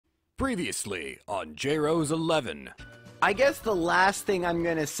Previously on J-Rose 11. I guess the last thing I'm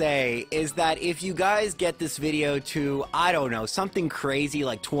gonna say is that if you guys get this video to, I don't know, something crazy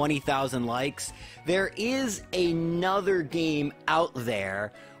like 20,000 likes, there is another game out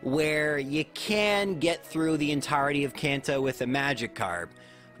there where you can get through the entirety of Kanto with a Magikarp,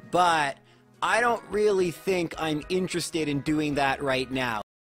 but I don't really think I'm interested in doing that right now.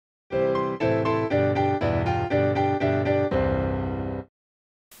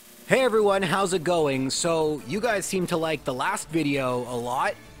 Hey everyone, how's it going? So, you guys seem to like the last video a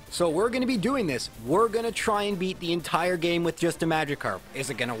lot, so we're gonna be doing this. We're gonna try and beat the entire game with just a Magikarp. Is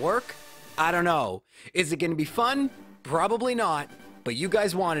it gonna work? I don't know. Is it gonna be fun? Probably not, but you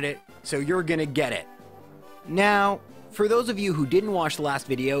guys wanted it, so you're gonna get it. Now, for those of you who didn't watch the last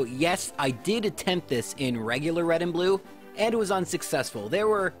video, yes, I did attempt this in regular Red and Blue, and it was unsuccessful. There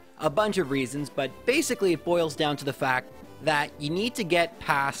were a bunch of reasons, but basically it boils down to the fact that you need to get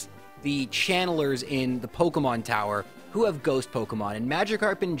past the channelers in the Pokemon Tower who have ghost Pokemon, and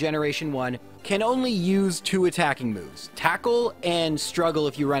Magikarp in Generation 1 can only use 2 attacking moves, Tackle and Struggle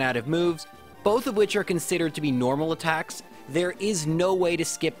if you run out of moves, both of which are considered to be normal attacks. There is no way to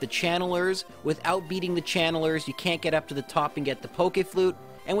skip the channelers. Without beating the channelers, you can't get up to the top and get the Pokeflute,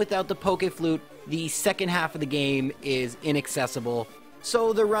 and without the Pokeflute, the second half of the game is inaccessible.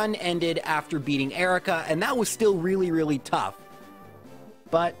 So the run ended after beating Erica, and that was still really tough.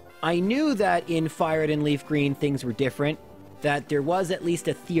 But I knew that in FireRed and LeafGreen things were different, that there was at least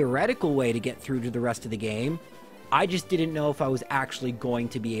a theoretical way to get through to the rest of the game. I just didn't know if I was actually going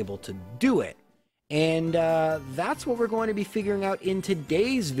to be able to do it. And that's what we're going to be figuring out in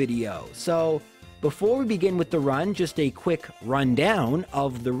today's video. So before we begin with the run, just a quick rundown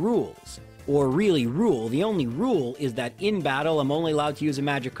of the rules. Or really rule. The only rule is that in battle I'm only allowed to use a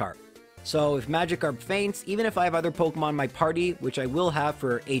Magikarp. So if Magikarp faints, even if I have other Pokemon in my party, which I will have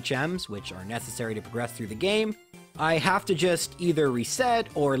for HMs, which are necessary to progress through the game, I have to just either reset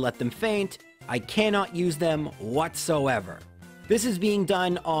or let them faint. I cannot use them whatsoever. This is being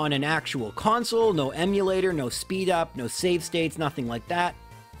done on an actual console, no emulator, no speed up, no save states, nothing like that.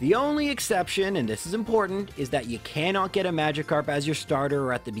 The only exception, and this is important, is that you cannot get a Magikarp as your starter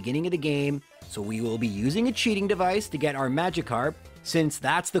or at the beginning of the game, so we will be using a cheating device to get our Magikarp, since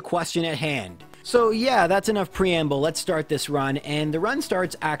that's the question at hand. So yeah, that's enough preamble, let's start this run, and the run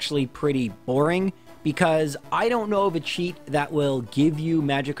starts actually pretty boring, because I don't know of a cheat that will give you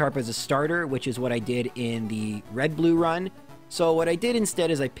Magikarp as a starter, which is what I did in the Red-Blue run. So what I did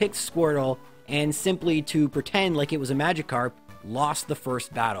instead is I picked Squirtle, and simply to pretend like it was a Magikarp, lost the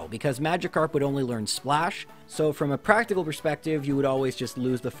first battle, because Magikarp would only learn Splash, so from a practical perspective, you would always just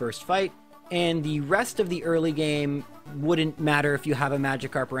lose the first fight, and the rest of the early game wouldn't matter if you have a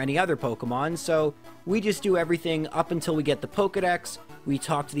Magikarp or any other Pokemon, so we just do everything up until we get the Pokedex, we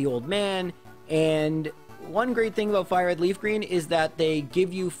talk to the old man, and one great thing about FireRed LeafGreen is that they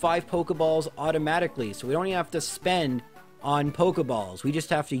give you 5 Pokeballs automatically, so we don't even have to spend on Pokeballs, we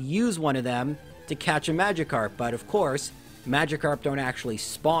just have to use one of them to catch a Magikarp, but of course, Magikarp don't actually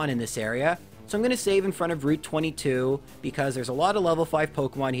spawn in this area, so I'm going to save in front of Route 22 because there's a lot of level 5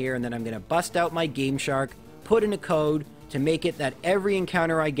 Pokemon here, and then I'm going to bust out my Game Shark, put in a code to make it that every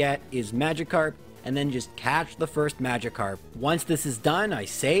encounter I get is Magikarp, and then just catch the first Magikarp. Once this is done, I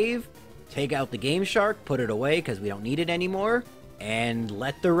save, take out the Game Shark, put it away because we don't need it anymore, and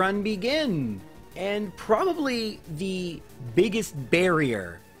let the run begin. And probably the biggest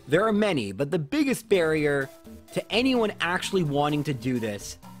barrier, there are many, but the biggest barrier to anyone actually wanting to do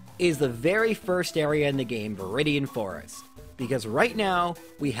this is the very first area in the game, Viridian Forest. Because right now,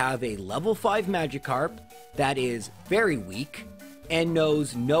 we have a level 5 Magikarp that is very weak and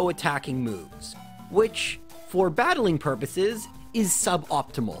knows no attacking moves, which, for battling purposes, is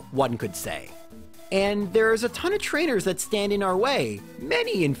suboptimal, one could say. And there's a ton of trainers that stand in our way,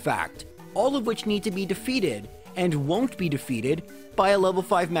 many in fact, all of which need to be defeated, and won't be defeated by a level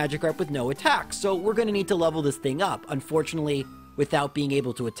 5 Magikarp with no attack, so we're going to need to level this thing up. Unfortunately, without being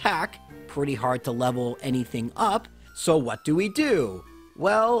able to attack, pretty hard to level anything up, so what do?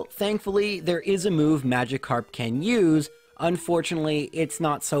 Well, thankfully, there is a move Magikarp can use. Unfortunately, it's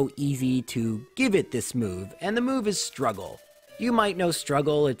not so easy to give it this move, and the move is Struggle. You might know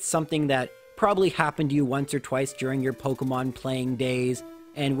Struggle, it's something that probably happened to you once or twice during your Pokemon playing days,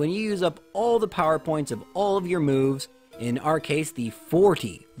 and when you use up all the power points of all of your moves, in our case the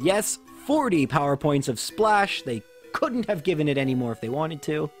 40 power points of Splash, they couldn't have given it any more if they wanted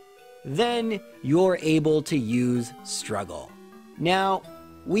to, then you're able to use Struggle. Now,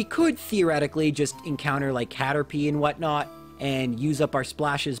 we could theoretically just encounter like Caterpie and whatnot and use up our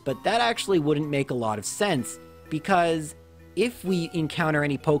splashes, but that actually wouldn't make a lot of sense because if we encounter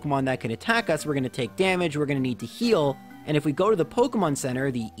any Pokemon that can attack us, we're going to take damage, we're going to need to heal, and if we go to the Pokemon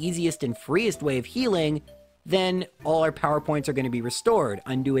Center, the easiest and freest way of healing, then all our power points are going to be restored,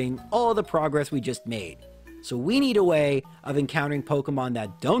 undoing all the progress we just made. So we need a way of encountering Pokemon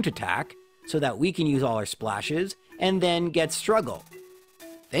that don't attack, so that we can use all our splashes, and then get Struggle.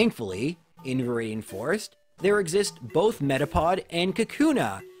 Thankfully, in Viridian Forest, there exist both Metapod and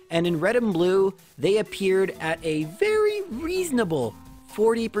Kakuna, and in Red and Blue, they appeared at a very reasonable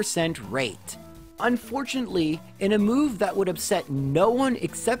 40% rate. Unfortunately, in a move that would upset no one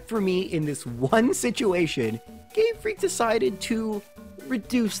except for me in this one situation, Game Freak decided to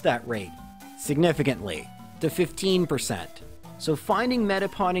reduce that rate significantly to 15%. So finding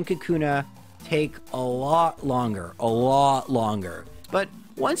Metapod and Kakuna take a lot longer. But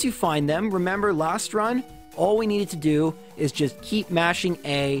once you find them, remember last run, all we needed to do is just keep mashing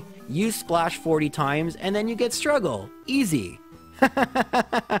A, use Splash 40 times, and then you get Struggle. Easy.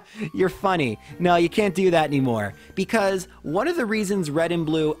 You're funny. No, you can't do that anymore. Because one of the reasons Red and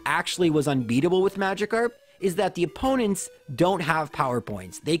Blue actually was unbeatable with Magikarp is that the opponents don't have power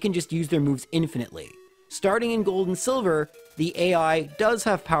points. They can just use their moves infinitely. Starting in Gold and Silver, the AI does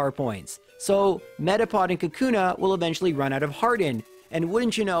have power points. So Metapod and Kakuna will eventually run out of Harden. And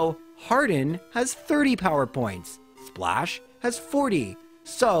wouldn't you know, Harden has 30 power points. Splash has 40.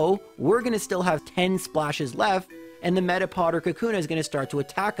 So we're going to still have 10 splashes left, and the Metapod or Kakuna is going to start to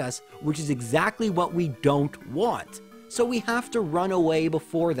attack us, which is exactly what we don't want. So we have to run away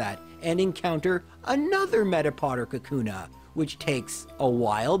before that and encounter another Metapod or Kakuna, which takes a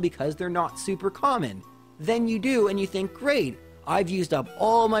while because they're not super common. Then you do, and you think, great, I've used up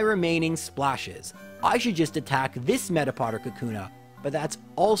all my remaining splashes. I should just attack this Metapod or Kakuna. But that's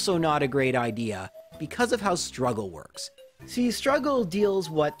also not a great idea because of how Struggle works. See, Struggle deals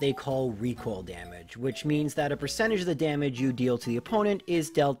what they call recoil damage, which means that a percentage of the damage you deal to the opponent is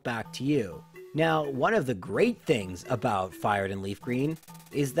dealt back to you. Now, one of the great things about FireRed and LeafGreen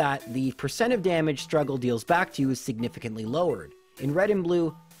is that the percent of damage Struggle deals back to you is significantly lowered. In Red and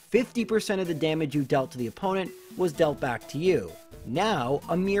Blue, 50% of the damage you dealt to the opponent was dealt back to you. Now,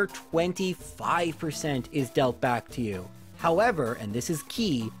 a mere 25% is dealt back to you. However, and this is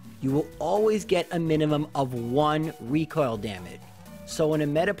key, you will always get a minimum of 1 recoil damage. So when a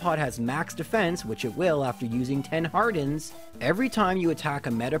Metapod has max defense, which it will after using 10 Hardens, every time you attack a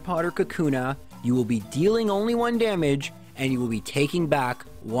Metapod or Kakuna, you will be dealing only 1 damage, and you will be taking back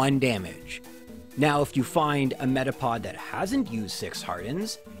 1 damage. Now, if you find a Metapod that hasn't used 6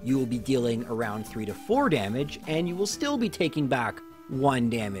 Hardens, you will be dealing around 3 to 4 damage, and you will still be taking back 1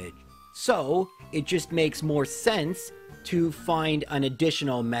 damage. So, it just makes more sense to find an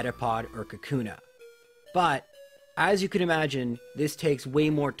additional Metapod or Kakuna. But, as you can imagine, this takes way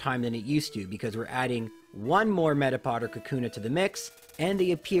more time than it used to because we're adding 1 more Metapod or Kakuna to the mix, and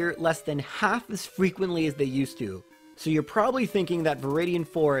they appear less than half as frequently as they used to. So you're probably thinking that Viridian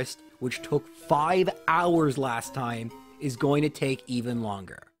Forest, which took 5 hours last time, is going to take even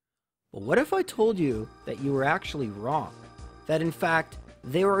longer. But what if I told you that you were actually wrong? That in fact,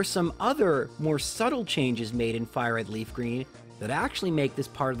 there are some other, more subtle changes made in FireRed LeafGreen that actually make this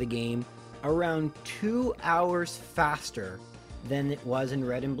part of the game around 2 hours faster than it was in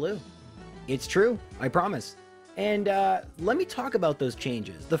Red and Blue. It's true, I promise. And let me talk about those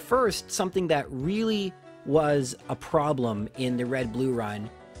changes. The first, something that really was a problem in the Red-Blue run,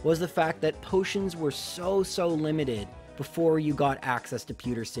 was the fact that potions were so limited before you got access to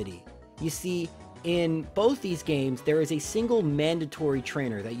Pewter City. You see, in both these games, there is a single mandatory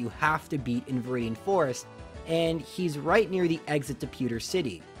trainer that you have to beat in Viridian Forest, and he's right near the exit to Pewter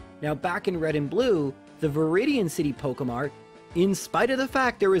City. Now, back in Red and Blue, the Viridian City Pokemart, in spite of the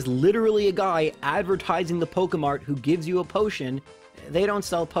fact there is literally a guy advertising the Pokemart who gives you a potion, they don't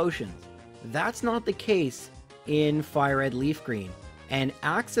sell potions. That's not the case in FireRed LeafGreen, and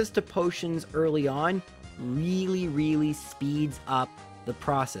access to potions early on really speeds up the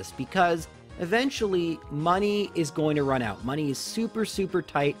process because eventually money is going to run out. Money is super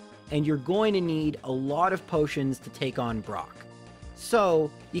tight, and you're going to need a lot of potions to take on Brock. So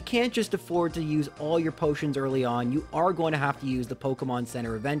you can't just afford to use all your potions early on. You are going to have to use the Pokemon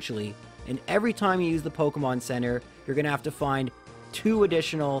Center eventually, and every time you use the Pokemon Center, you're going to have to find 2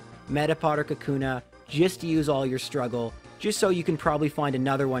 additional Metapod or Kakuna just to use all your struggle, just so you can probably find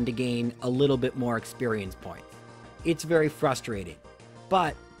another one to gain a little bit more experience points. It's very frustrating.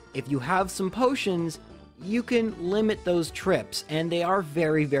 But if you have some potions, you can limit those trips, and they are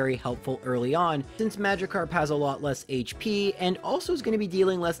very helpful early on, since Magikarp has a lot less HP and also is going to be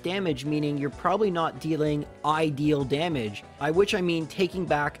dealing less damage, meaning you're probably not dealing ideal damage, by which I mean taking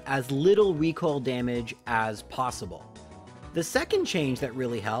back as little recoil damage as possible. The second change that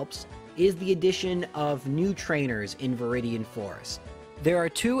really helps is the addition of new trainers in Viridian Forest. There are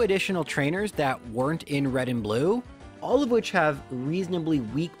 2 additional trainers that weren't in Red and Blue, all of which have reasonably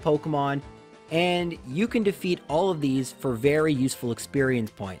weak Pokemon, and you can defeat all of these for very useful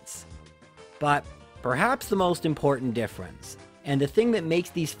experience points. But perhaps the most important difference, and the thing that makes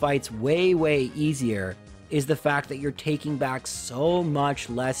these fights way easier, is the fact that you're taking back so much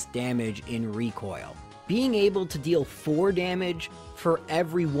less damage in recoil. Being able to deal 4 damage for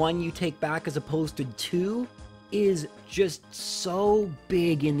every 1 you take back as opposed to 2 is just so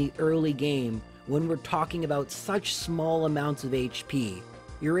big in the early game when we're talking about such small amounts of HP.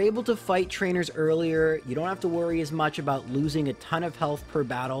 You're able to fight trainers earlier, you don't have to worry as much about losing a ton of health per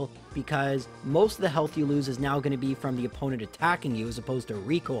battle because most of the health you lose is now going to be from the opponent attacking you as opposed to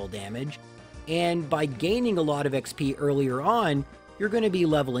recoil damage. And by gaining a lot of XP earlier on, you're going to be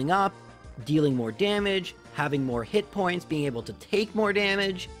leveling up, dealing more damage, having more hit points, being able to take more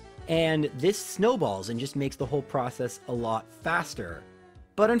damage, and this snowballs and just makes the whole process a lot faster.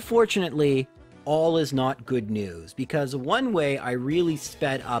 But unfortunately, all is not good news, because one way I really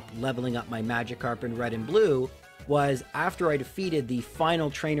sped up leveling up my Magikarp in Red and Blue was after I defeated the final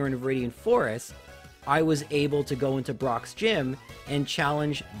trainer in Viridian Forest, I was able to go into Brock's gym and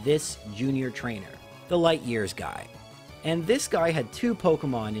challenge this junior trainer, the Light Years guy. And this guy had 2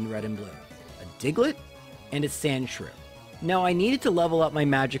 Pokemon in Red and Blue, a Diglett and a Sandshrew. Now I needed to level up my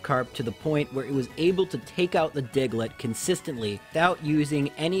Magikarp to the point where it was able to take out the Diglett consistently without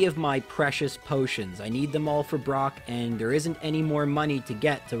using any of my precious potions. I need them all for Brock and there isn't any more money to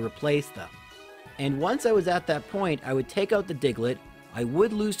get to replace them. And once I was at that point, I would take out the Diglett, I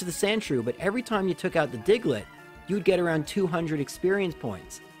would lose to the Sandshrew, but every time you took out the Diglett, you'd get around 200 experience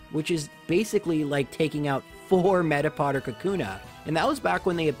points, which is basically like taking out 4 Metapod or Kakuna, and that was back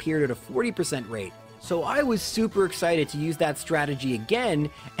when they appeared at a 40% rate. So I was super excited to use that strategy again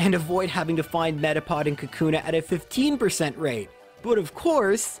and avoid having to find Metapod and Kakuna at a 15% rate. But of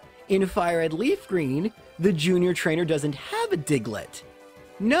course, in FireRed LeafGreen, the junior trainer doesn't have a Diglett.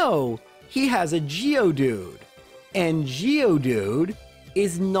 No, he has a Geodude. And Geodude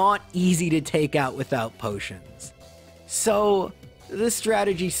is not easy to take out without potions. So this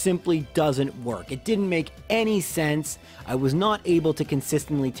strategy simply doesn't work. It didn't make any sense. I was not able to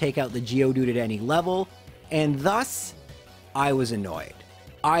consistently take out the Geodude at any level, and thus, I was annoyed.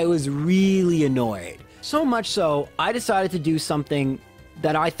 I was really annoyed. So much so, I decided to do something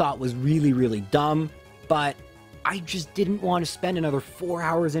that I thought was really dumb, but I just didn't want to spend another 4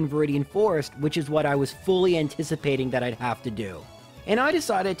 hours in Viridian Forest, which is what I was fully anticipating that I'd have to do. And I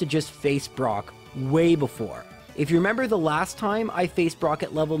decided to just face Brock way before. If you remember the last time I faced Brock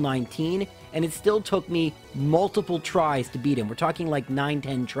at level 19, and it still took me multiple tries to beat him. We're talking like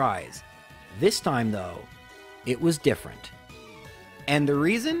 9-10 tries. This time though, it was different. And the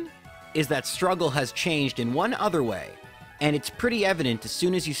reason is that struggle has changed in one other way, and it's pretty evident as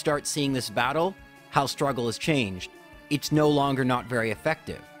soon as you start seeing this battle, how struggle has changed. It's no longer not very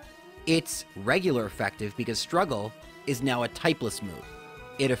effective. It's regular effective because struggle is now a typeless move.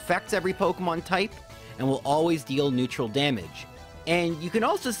 It affects every Pokemon type and will always deal neutral damage. And you can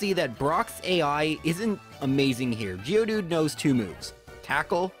also see that Brock's AI isn't amazing here. Geodude knows 2 moves,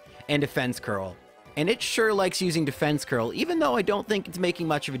 Tackle and Defense Curl. And it sure likes using Defense Curl, even though I don't think it's making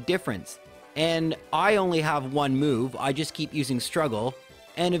much of a difference. And I only have 1 move, I just keep using Struggle.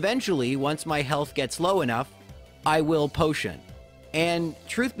 And eventually, once my health gets low enough, I will Potion. And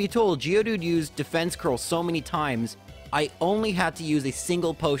truth be told, Geodude used Defense Curl so many times, I only had to use a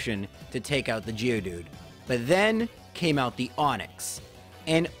single potion to take out the Geodude. But then came out the Onix.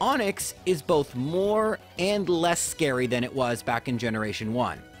 And Onix is both more and less scary than it was back in Generation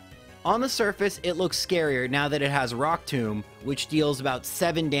 1. On the surface, it looks scarier now that it has Rock Tomb, which deals about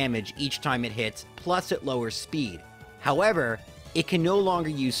 7 damage each time it hits, plus it lowers speed. However, it can no longer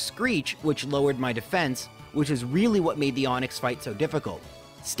use Screech, which lowered my defense, which is really what made the Onix fight so difficult.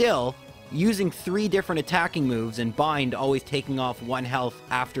 Still, using 3 different attacking moves and Bind always taking off 1 health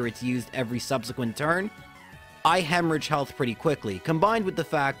after it's used every subsequent turn, I hemorrhage health pretty quickly, combined with the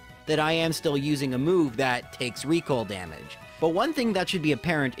fact that I am still using a move that takes recoil damage. But one thing that should be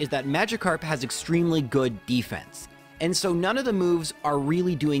apparent is that Magikarp has extremely good defense, and so none of the moves are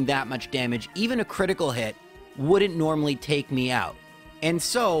really doing that much damage. Even a critical hit wouldn't normally take me out. And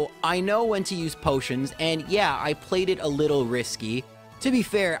so I know when to use potions, and yeah, I played it a little risky. To be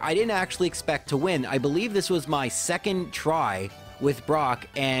fair, I didn't actually expect to win. I believe this was my 2nd try with Brock,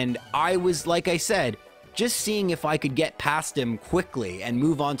 and I was, like I said, just seeing if I could get past him quickly and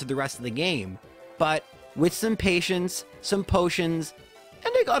move on to the rest of the game. But with some patience, some potions,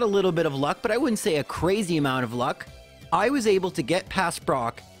 and I got a little bit of luck, but I wouldn't say a crazy amount of luck, I was able to get past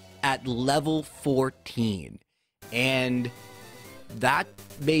Brock at level 14. And that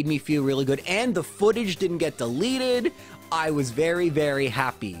made me feel really good. And the footage didn't get deleted. I was very, very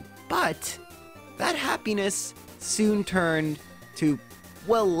happy. But that happiness soon turned to,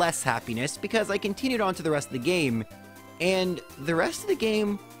 well, less happiness because I continued on to the rest of the game. And the rest of the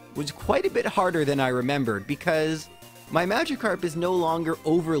game was quite a bit harder than I remembered because my Magikarp is no longer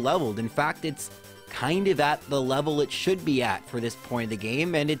over-leveled. In fact, it's kind of at the level it should be at for this point of the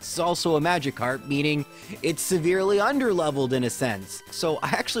game, and it's also a Magikarp, meaning it's severely under-leveled in a sense. So I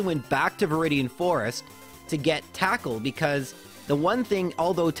actually went back to Viridian Forest to get Tackle because the one thing,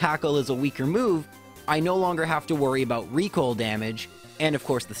 although Tackle is a weaker move, I no longer have to worry about recoil damage, and of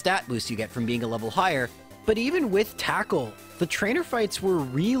course the stat boost you get from being a level higher. But even with Tackle, the trainer fights were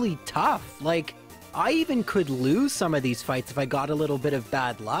really tough. Like, I even could lose some of these fights if I got a little bit of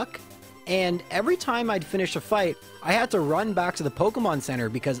bad luck. And every time I'd finish a fight, I had to run back to the Pokemon Center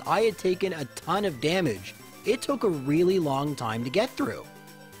because I had taken a ton of damage. It took a really long time to get through.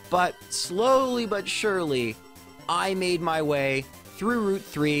 But slowly but surely, I made my way through Route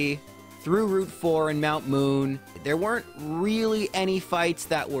 3, through Route 4 in Mount Moon. There weren't really any fights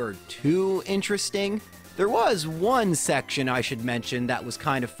that were too interesting. There was one section I should mention that was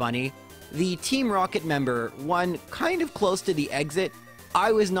kind of funny. The Team Rocket member, one kind of close to the exit,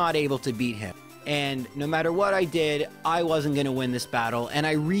 I was not able to beat him. And no matter what I did, I wasn't going to win this battle, and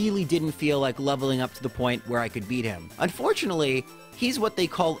I really didn't feel like leveling up to the point where I could beat him. Unfortunately, he's what they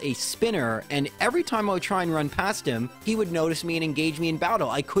call a spinner, and every time I would try and run past him, he would notice me and engage me in battle.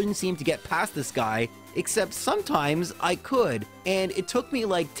 I couldn't seem to get past this guy, except sometimes I could, and it took me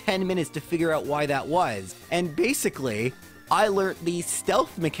like 10 minutes to figure out why that was. And basically, I learned the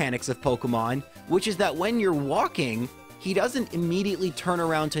stealth mechanics of Pokemon, which is that when you're walking, he doesn't immediately turn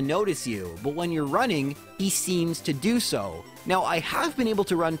around to notice you, but when you're running, he seems to do so. Now, I have been able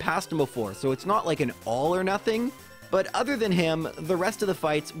to run past him before, so it's not like an all or nothing, but other than him, the rest of the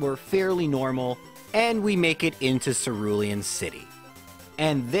fights were fairly normal, and we make it into Cerulean City.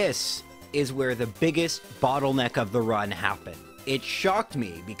 And this is where the biggest bottleneck of the run happened. It shocked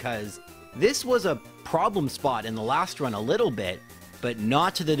me because this was a problem spot in the last run a little bit, but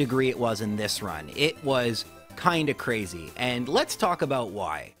not to the degree it was in this run. It was kinda crazy, and let's talk about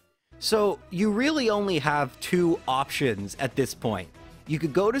why. So, you really only have two options at this point. You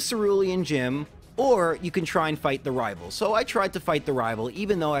could go to Cerulean Gym, or you can try and fight the rival. So I tried to fight the rival,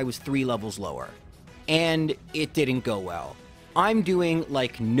 even though I was 3 levels lower. And it didn't go well. I'm doing,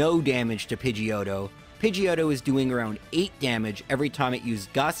 like, no damage to Pidgeotto. Pidgeotto is doing around 8 damage every time it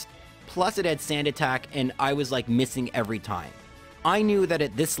used Gust, plus it had Sand Attack, and I was, like, missing every time. I knew that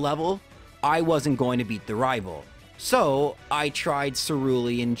at this level, I wasn't going to beat the rival. So, I tried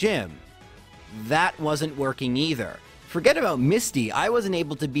Cerulean Gym. That wasn't working either. Forget about Misty, I wasn't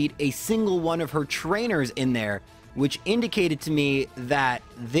able to beat a single one of her trainers in there, which indicated to me that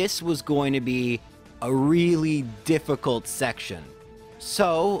this was going to be a really difficult section.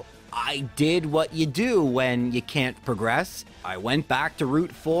 So, I did what you do when you can't progress. I went back to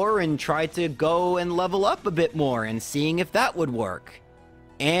Route 4 and tried to go and level up a bit more and seeing if that would work.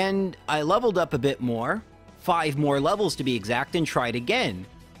 And I leveled up a bit more, 5 more levels to be exact, and tried again.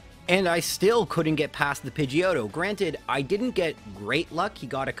 And I still couldn't get past the Pidgeotto. Granted, I didn't get great luck, he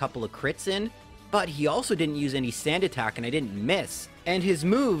got a couple of crits in, but he also didn't use any Sand Attack and I didn't miss. And his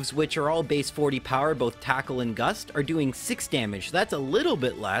moves, which are all base 40 power, both Tackle and Gust, are doing 6 damage. That's a little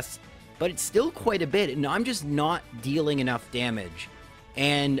bit less, but it's still quite a bit, and I'm just not dealing enough damage.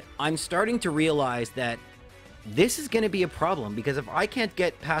 And I'm starting to realize that this is going to be a problem, because if I can't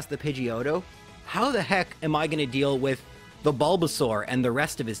get past the Pidgeotto, how the heck am I going to deal with the Bulbasaur and the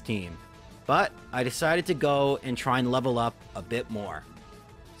rest of his team? But I decided to go and try and level up a bit more.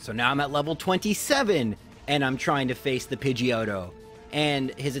 So now I'm at level 27, and I'm trying to face the Pidgeotto.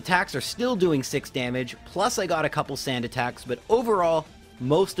 And his attacks are still doing 6 damage, plus I got a couple Sand Attacks, but overall,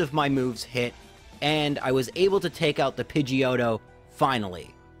 most of my moves hit, and I was able to take out the Pidgeotto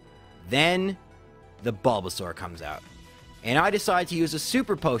finally. Then, the Bulbasaur comes out. And I decide to use a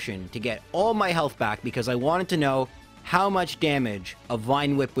Super Potion to get all my health back because I wanted to know how much damage a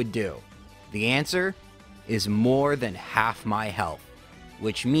Vine Whip would do. The answer is more than half my health,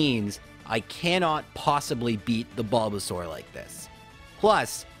 which means I cannot possibly beat the Bulbasaur like this.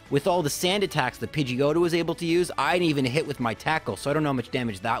 Plus, with all the Sand Attacks the Pidgeotto was able to use, I didn't even hit with my Tackle, so I don't know how much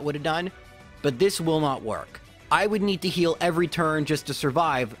damage that would have done, but this will not work. I would need to heal every turn just to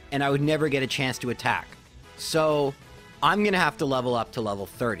survive, and I would never get a chance to attack. So, I'm gonna have to level up to level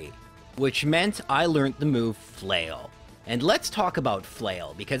 30, which meant I learned the move Flail. And let's talk about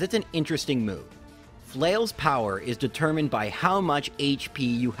Flail, because it's an interesting move. Flail's power is determined by how much HP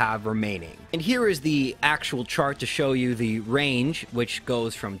you have remaining. And here is the actual chart to show you the range, which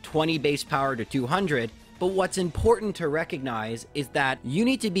goes from 20 base power to 200. But what's important to recognize is that you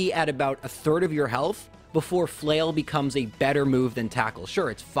need to be at about a third of your health before Flail becomes a better move than Tackle. Sure,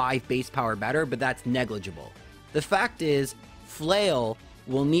 it's 5 base power better, but that's negligible. The fact is, Flail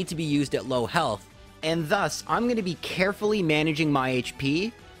will need to be used at low health, and thus I'm going to be carefully managing my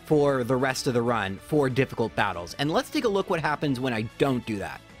HP for the rest of the run for difficult battles. And let's take a look what happens when I don't do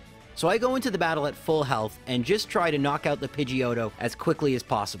that. So I go into the battle at full health and just try to knock out the Pidgeotto as quickly as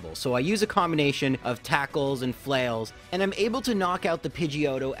possible. So I use a combination of tackles and flails, and I'm able to knock out the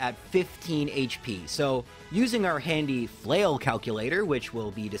Pidgeotto at 15 HP. So using our handy flail calculator, which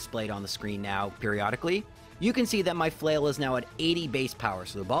will be displayed on the screen now periodically, you can see that my flail is now at 80 base power.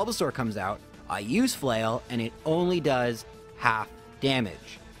 So the Bulbasaur comes out, I use flail, and it only does half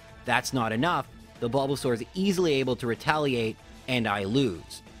damage. That's not enough. The Bulbasaur is easily able to retaliate, and I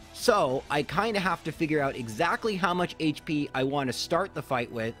lose. So I kind of have to figure out exactly how much HP I want to start the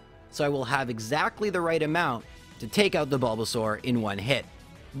fight with, so I will have exactly the right amount to take out the Bulbasaur in one hit.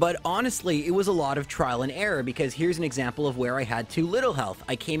 But honestly, it was a lot of trial and error, because here's an example of where I had too little health.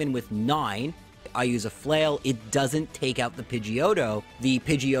 I came in with 9. I use a flail, it doesn't take out the Pidgeotto. The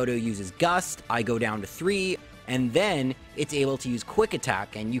Pidgeotto uses Gust, I go down to 3, and then it's able to use Quick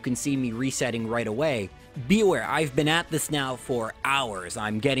Attack, and you can see me resetting right away. Be aware, I've been at this now for hours.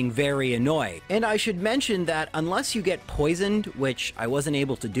 I'm getting very annoyed. And I should mention that unless you get poisoned, which I wasn't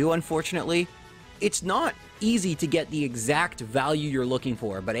able to do unfortunately, it's not easy to get the exact value you're looking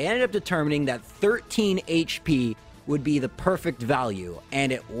for, but I ended up determining that 13 HP would be the perfect value,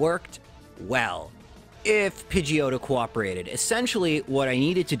 and it worked well. If Pidgeotto cooperated. Essentially, what I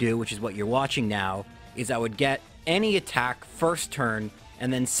needed to do, which is what you're watching now, is I would get any attack first turn,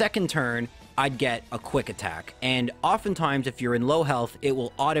 and then second turn, I'd get a quick attack. And oftentimes, if you're in low health, it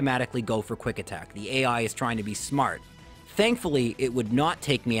will automatically go for quick attack. The AI is trying to be smart. Thankfully, it would not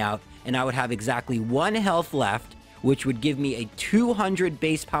take me out, and I would have exactly 1 health left, which would give me a 200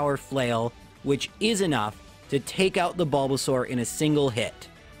 base power flail, which is enough to take out the Bulbasaur in a single hit.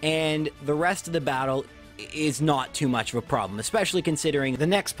 And the rest of the battle is not too much of a problem, especially considering the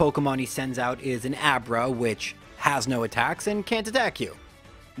next Pokemon he sends out is an Abra, which has no attacks and can't attack you.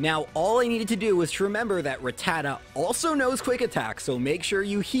 Now, all I needed to do was to remember that Rattata also knows Quick Attack, so make sure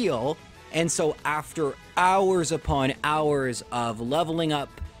you heal. And so after hours upon hours of leveling up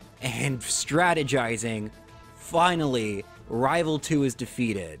and strategizing, finally, Rival 2 is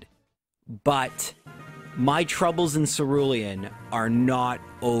defeated. But my troubles in Cerulean are not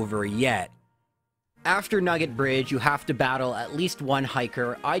over yet. After Nugget Bridge, you have to battle at least one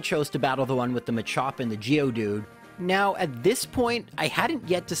hiker. I chose to battle the one with the Machop and the Geodude. Now, at this point, I hadn't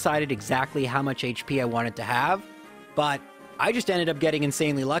yet decided exactly how much HP I wanted to have, but I just ended up getting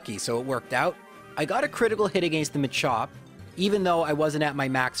insanely lucky, so it worked out. I got a critical hit against the Machop, even though I wasn't at my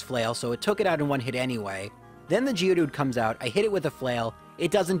max flail, so it took it out in one hit anyway. Then the Geodude comes out, I hit it with a flail, it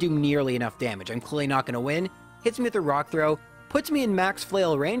doesn't do nearly enough damage. I'm clearly not going to win. Hits me with a rock throw, puts me in max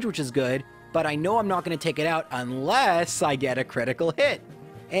flail range, which is good, but I know I'm not going to take it out unless I get a critical hit.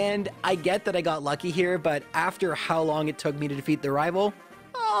 And I get that I got lucky here, but after how long it took me to defeat the rival,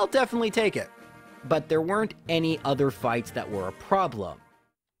 I'll definitely take it. But there weren't any other fights that were a problem.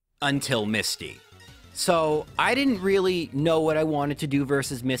 Until Misty. So I didn't really know what I wanted to do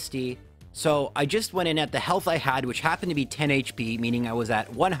versus Misty. So I just went in at the health I had, which happened to be 10 HP, meaning I was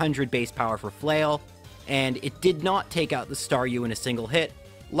at 100 base power for Flail, and it did not take out the Staryu in a single hit.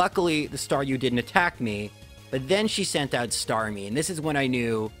 Luckily, the Staryu didn't attack me, but then she sent out Starmie, and this is when I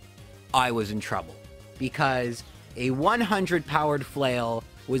knew I was in trouble, because a 100 powered Flail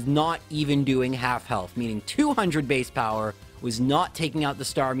was not even doing half health, meaning 200 base power was not taking out the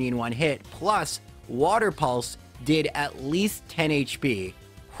Starmie in one hit, plus Water Pulse did at least 10 HP.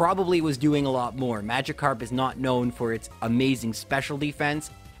 Probably was doing a lot more. Magikarp is not known for its amazing special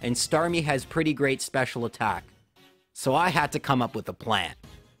defense, and Starmie has pretty great special attack. So I had to come up with a plan.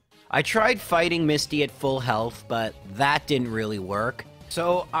 I tried fighting Misty at full health, but that didn't really work.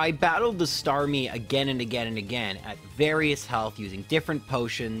 So I battled the Starmie again and again and again at various health using different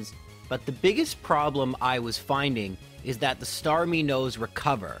potions, but the biggest problem I was finding is that the Starmie knows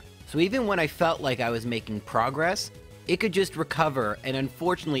Recover. So even when I felt like I was making progress, it could just recover, and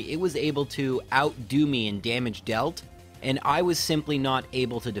unfortunately it was able to outdo me in damage dealt, and I was simply not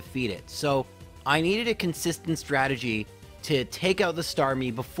able to defeat it. So I needed a consistent strategy to take out the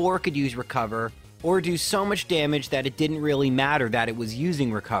Starmie before it could use Recover, or do so much damage that it didn't really matter that it was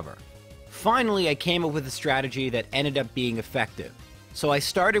using Recover. Finally, I came up with a strategy that ended up being effective. So I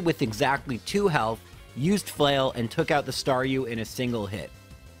started with exactly 2 health, used Flail, and took out the Staryu in a single hit.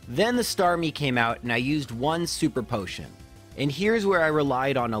 Then the Starmie came out and I used one Super Potion. And here's where I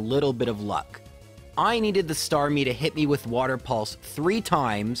relied on a little bit of luck. I needed the Starmie to hit me with Water Pulse 3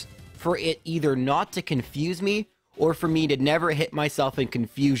 times for it either not to confuse me or for me to never hit myself in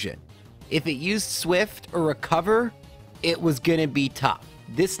confusion. If it used Swift or Recover, it was gonna be tough.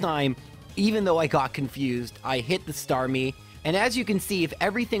 This time, even though I got confused, I hit the Starmie, and as you can see, if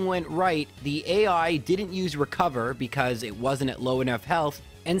everything went right, the AI didn't use Recover because it wasn't at low enough health,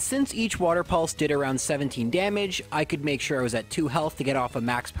 and since each Water Pulse did around 17 damage, I could make sure I was at 2 health to get off a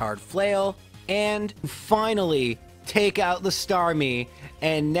max-powered Flail, and finally take out the Starmie,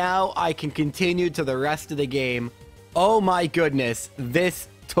 and now I can continue to the rest of the game. Oh my goodness, this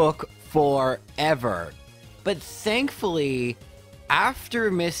took forever. But thankfully, after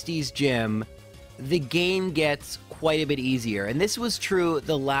Misty's gym, the game gets quite a bit easier, and this was true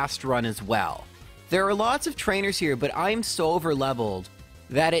the last run as well. There are lots of trainers here, but I'm so over-leveled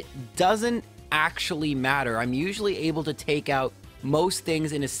that it doesn't actually matter. I'm usually able to take out most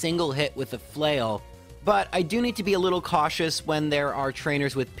things in a single hit with a Flail, but I do need to be a little cautious when there are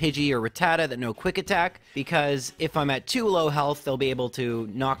trainers with Pidgey or Rattata that know Quick Attack, because if I'm at too low health, they'll be able to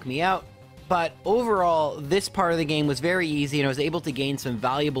knock me out. But overall, this part of the game was very easy, and I was able to gain some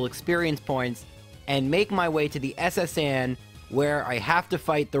valuable experience points and make my way to the SSN, where I have to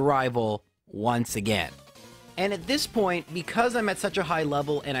fight the rival once again. And at this point, because I'm at such a high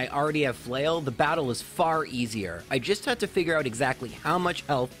level and I already have Flail, the battle is far easier. I just had to figure out exactly how much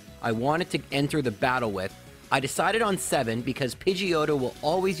health I wanted to enter the battle with. I decided on 7 because Pidgeotto will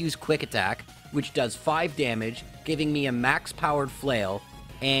always use Quick Attack, which does 5 damage, giving me a max-powered Flail,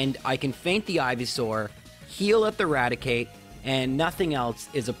 and I can feint the Ivysaur, heal at the Raticate, and nothing else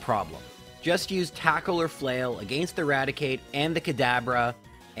is a problem. Just use Tackle or Flail against the Raticate and the Kadabra,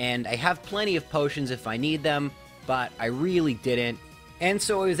 and I have plenty of potions if I need them, but I really didn't. And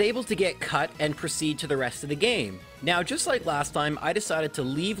so I was able to get cut and proceed to the rest of the game. Now, just like last time, I decided to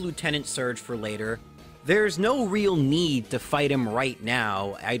leave Lieutenant Surge for later. There's no real need to fight him right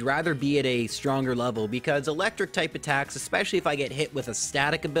now. I'd rather be at a stronger level because electric type attacks, especially if I get hit with a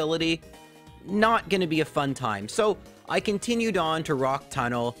static ability, not gonna be a fun time. So I continued on to Rock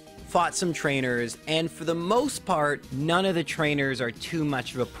Tunnel, fought some trainers, and for the most part, none of the trainers are too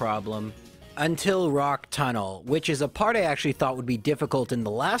much of a problem. Until Rock Tunnel, which is a part I actually thought would be difficult in the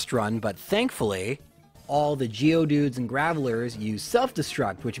last run, but thankfully, all the Geodudes and Gravelers use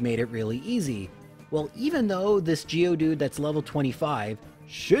Self-Destruct, which made it really easy. Well, even though this Geodude that's level 25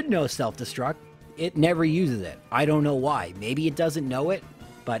 should know Self-Destruct, it never uses it. I don't know why. Maybe it doesn't know it,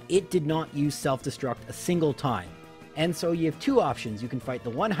 but it did not use Self-Destruct a single time. And so you have two options. You can fight the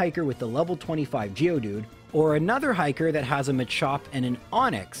one hiker with the level 25 Geodude, or another hiker that has a Machop and an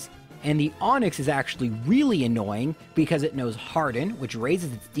Onix. And the Onix is actually really annoying because it knows Harden, which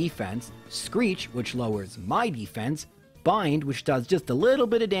raises its defense, Screech, which lowers my defense, Bind, which does just a little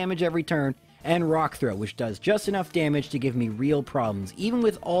bit of damage every turn, and Rock Throw, which does just enough damage to give me real problems. Even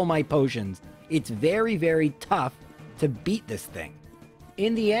with all my potions, it's very, very tough to beat this thing.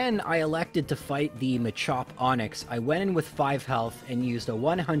 In the end, I elected to fight the Machop Onix. I went in with 5 health and used a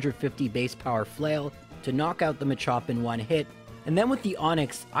 150 base power Flail to knock out the Machop in one hit. And then with the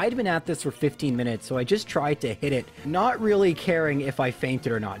Onix, I'd been at this for 15 minutes, so I just tried to hit it, not really caring if I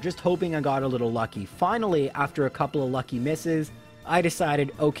fainted or not, just hoping I got a little lucky. Finally, after a couple of lucky misses, I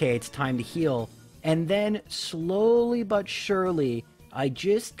decided, okay, it's time to heal. And then, slowly but surely, I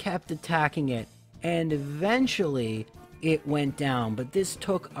just kept attacking it, and eventually, it went down. But this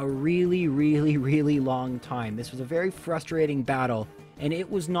took a really, really, really long time. This was a very frustrating battle, and it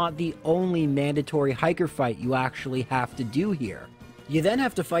was not the only mandatory hiker fight you actually have to do here. You then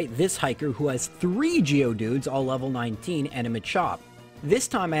have to fight this hiker who has 3 Geodudes, all level 19, and a Machop. This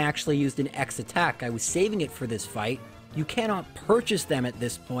time I actually used an X attack. I was saving it for this fight. You cannot purchase them at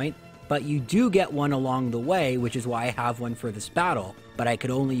this point, but you do get one along the way, which is why I have one for this battle, but I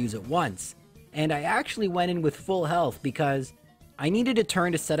could only use it once. And I actually went in with full health because I needed a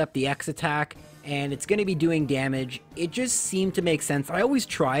turn to set up the X attack, and it's going to be doing damage. It just seemed to make sense. I always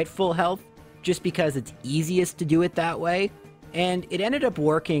try at full health just because it's easiest to do it that way, and it ended up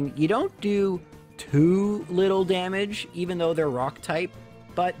working. You don't do too little damage, even though they're rock type,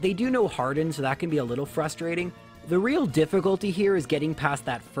 but they do know Harden, so that can be a little frustrating. The real difficulty here is getting past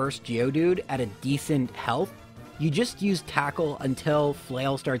that first Geodude at a decent health. You just use Tackle until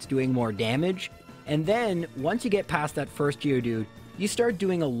Flail starts doing more damage, and then once you get past that first Geodude, you start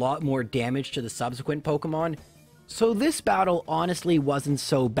doing a lot more damage to the subsequent Pokemon. So this battle honestly wasn't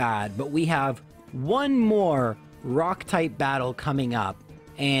so bad, but we have one more Rock-type battle coming up,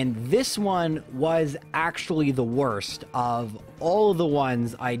 And this one was actually the worst of all the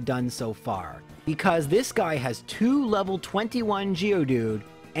ones I'd done so far. Because this guy has 2 level 21 Geodude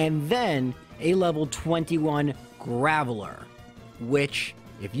and then a level 21 Graveler. Which,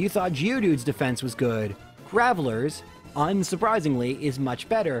 if you thought Geodude's defense was good, Graveler's, unsurprisingly, is much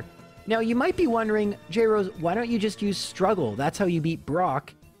better. Now you might be wondering, J-Rose, why don't you just use Struggle? That's how you beat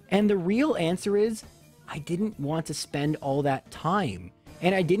Brock. And the real answer is, I didn't want to spend all that time.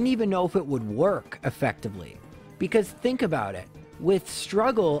 And I didn't even know if it would work effectively. Because think about it. With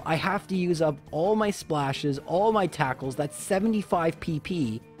Struggle, I have to use up all my splashes, all my tackles, that's 75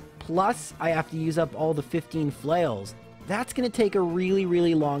 PP, plus I have to use up all the 15 flails. That's going to take a really,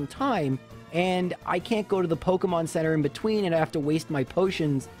 really long time, and I can't go to the Pokemon Center in between and I have to waste my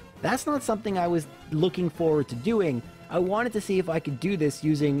potions. That's not something I was looking forward to doing. I wanted to see if I could do this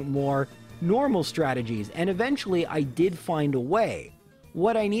using more normal strategies, and eventually I did find a way.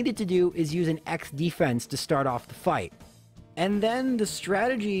 What I needed to do is use an X defense to start off the fight. And then the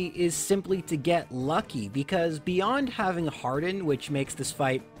strategy is simply to get lucky, because beyond having Harden, which makes this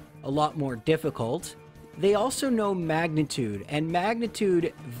fight a lot more difficult, they also know Magnitude, and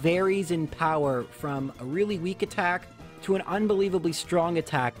Magnitude varies in power from a really weak attack to an unbelievably strong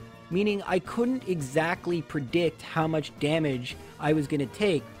attack, meaning I couldn't exactly predict how much damage I was going to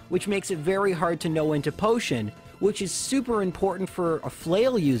take, which makes it very hard to know when to potion, which is super important for a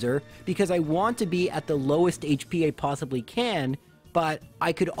flail user because I want to be at the lowest HP I possibly can, but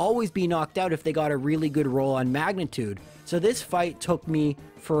I could always be knocked out if they got a really good roll on Magnitude. So this fight took me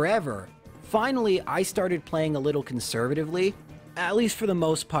forever. Finally, I started playing a little conservatively, at least for the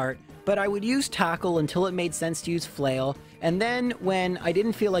most part, but I would use Tackle until it made sense to use Flail, and then when I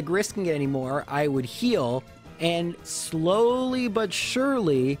didn't feel like risking it anymore, I would heal, and slowly but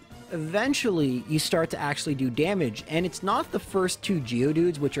surely, eventually you start to actually do damage. And it's not the first 2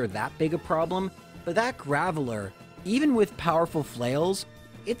 Geodudes which are that big a problem, but that Graveler, even with powerful flails,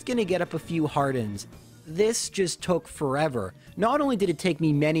 it's gonna get up a few Hardens. This just took forever. Not only did it take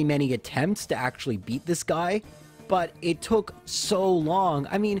me many attempts to actually beat this guy, but it took so long.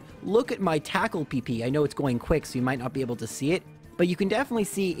 I mean, look at my tackle PP. I know it's going quick, so you might not be able to see it, but you can definitely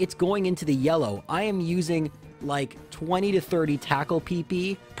see it's going into the yellow. I am using like 20 to 30 tackle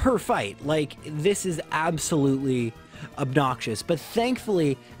PP per fight. Like, this is absolutely obnoxious. But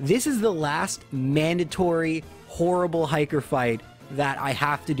thankfully, this is the last mandatory, horrible hiker fight that I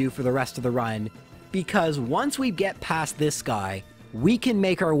have to do for the rest of the run. Because once we get past this guy, we can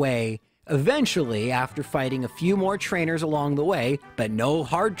make our way, eventually, after fighting a few more trainers along the way, but no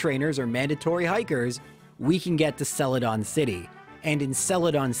hard trainers or mandatory hikers, we can get to Celadon City. And in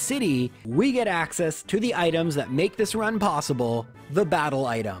Celadon City, we get access to the items that make this run possible, the battle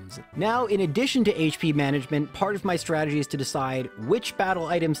items. Now, in addition to HP management, part of my strategy is to decide which battle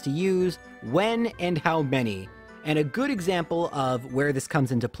items to use, when, and how many. And a good example of where this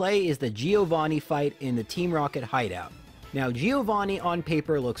comes into play is the Giovanni fight in the Team Rocket hideout. Now, Giovanni on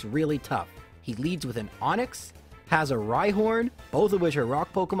paper looks really tough. He leads with an Onix, has a Rhyhorn, both of which are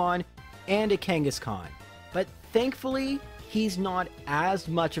rock Pokemon, and a Kangaskhan. But thankfully, he's not as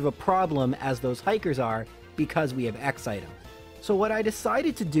much of a problem as those hikers are because we have X items. So what I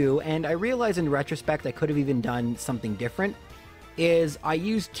decided to do, and I realize in retrospect I could have even done something different, is I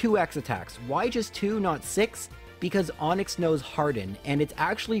used 2 X attacks. Why just 2, not 6? Because Onix knows Harden, and it's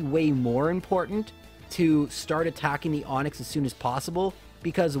actually way more important to start attacking the Onix as soon as possible,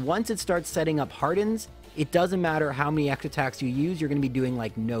 because once it starts setting up Hardens, it doesn't matter how many X attacks you use, you're going to be doing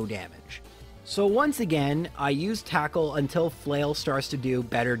like no damage. So once again, I use Tackle until Flail starts to do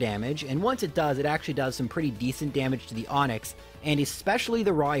better damage, and once it does, it actually does some pretty decent damage to the Onix, and especially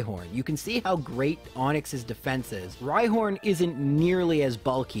the Rhyhorn. You can see how great Onix's defense is. Rhyhorn isn't nearly as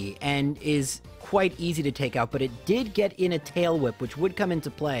bulky, and is quite easy to take out, but it did get in a Tail Whip, which would come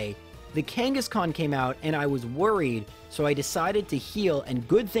into play. The Kangaskhan came out, and I was worried, so I decided to heal, and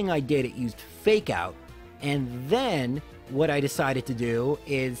good thing I did, it used Fake Out. And then, what I decided to do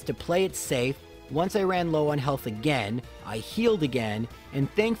is to play it safe. Once I ran low on health again, I healed again,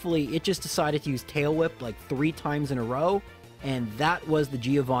 and thankfully it just decided to use Tail Whip like 3 times in a row, and that was the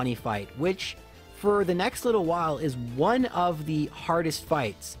Giovanni fight, which, for the next little while, is one of the hardest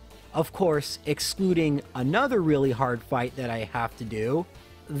fights. Of course, excluding another really hard fight that I have to do,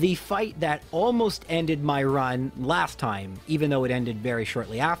 the fight that almost ended my run last time, even though it ended very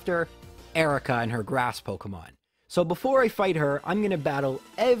shortly after, Erica and her grass Pokemon. So before I fight her, I'm going to battle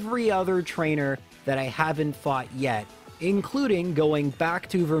every other trainer that I haven't fought yet, including going back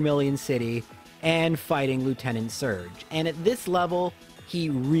to Vermilion City and fighting Lieutenant Surge. And at this level, he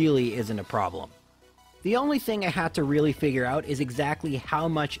really isn't a problem. The only thing I had to really figure out is exactly how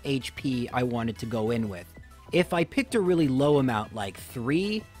much HP I wanted to go in with. If I picked a really low amount, like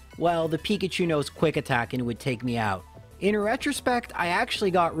 3, well, the Pikachu knows Quick Attack and it would take me out. In retrospect, I actually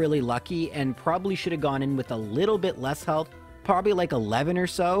got really lucky and probably should have gone in with a little bit less health, probably like 11 or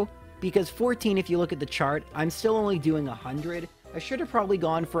so, because 14, if you look at the chart, I'm still only doing 100. I should have probably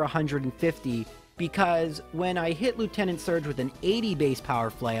gone for 150, because when I hit Lieutenant Surge with an 80 base power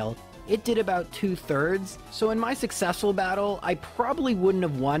flail, it did about 2/3, so in my successful battle, I probably wouldn't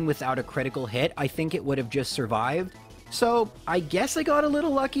have won without a critical hit. I think it would have just survived. So I guess I got a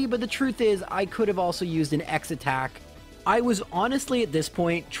little lucky, but the truth is I could have also used an X attack. I was honestly at this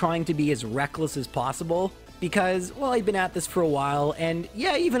point trying to be as reckless as possible, because, well, I've been at this for a while, and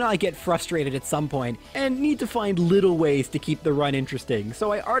yeah, even I get frustrated at some point, and need to find little ways to keep the run interesting,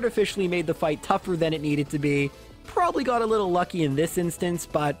 so I artificially made the fight tougher than it needed to be. Probably got a little lucky in this instance,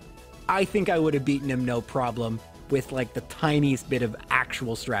 but I think I would have beaten him no problem with like the tiniest bit of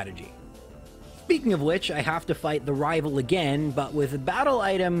actual strategy. Speaking of which, I have to fight the rival again, but with battle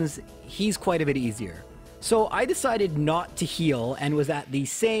items, he's quite a bit easier. So I decided not to heal and was at the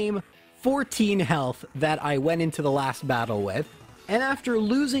same 14 health that I went into the last battle with. And after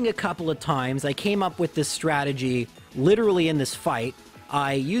losing a couple of times, I came up with this strategy literally in this fight.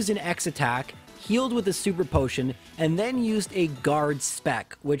 I used an X attack, healed with a super potion, and then used a guard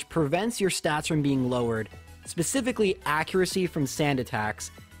spec, which prevents your stats from being lowered, specifically accuracy from sand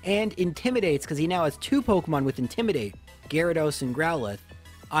attacks, and intimidates because he now has 2 Pokemon with Intimidate, Gyarados and Growlithe.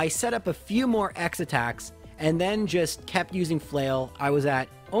 I set up a few more X attacks, and then just kept using Flail. I was at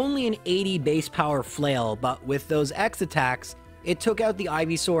only an 80 base power Flail, but with those X attacks, it took out the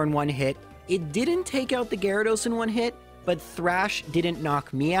Ivysaur in one hit. It didn't take out the Gyarados in one hit, but Thrash didn't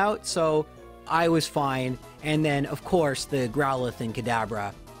knock me out, so I was fine. And then, of course, the Growlithe and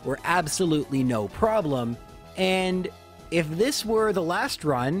Kadabra were absolutely no problem. And if this were the last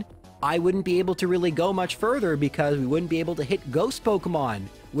run, I wouldn't be able to really go much further because we wouldn't be able to hit Ghost Pokemon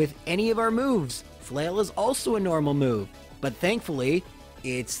with any of our moves. Flail is also a normal move, but thankfully,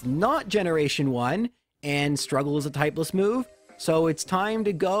 it's not Generation 1, and Struggle is a typeless move, so it's time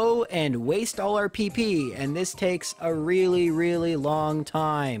to go and waste all our PP, and this takes a really, really long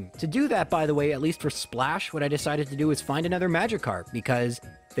time. To do that, by the way, at least for Splash, what I decided to do is find another Magikarp, because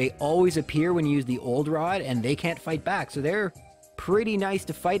they always appear when you use the Old Rod, and they can't fight back, so they're pretty nice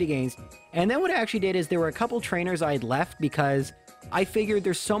to fight against. And then what I actually did is there were a couple trainers I had left because I figured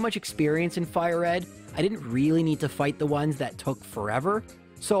there's so much experience in FireRed, I didn't really need to fight the ones that took forever.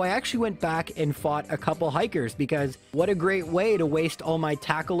 So I actually went back and fought a couple hikers because what a great way to waste all my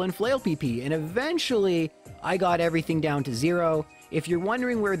tackle and flail PP. And eventually I got everything down to 0. If you're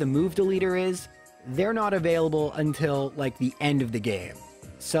wondering where the move deleter is, they're not available until like the end of the game.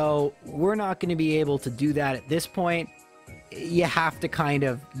 So we're not going to be able to do that at this point. You have to kind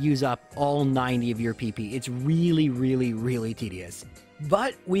of use up all 90 of your PP. It's really, really, really tedious.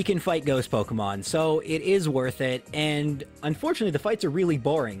 But we can fight ghost Pokemon, so it is worth it, and unfortunately the fights are really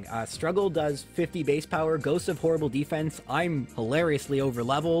boring. Struggle does 50 base power, Ghosts of horrible defense, I'm hilariously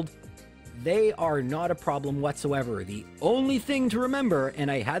overleveled. They are not a problem whatsoever. The only thing to remember, and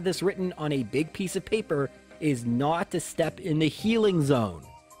I had this written on a big piece of paper, is not to step in the healing zone,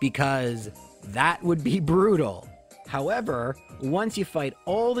 because that would be brutal. However, once you fight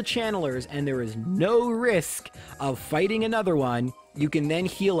all the channelers and there is no risk of fighting another one, you can then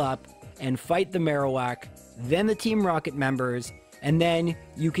heal up and fight the Marowak, then the Team Rocket members, and then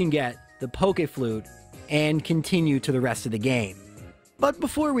you can get the Pokeflute and continue to the rest of the game. But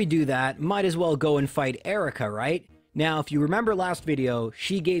before we do that, might as well go and fight Erica, right? Now, if you remember last video,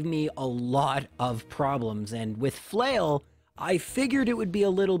 she gave me a lot of problems, and with Flail, I figured it would be a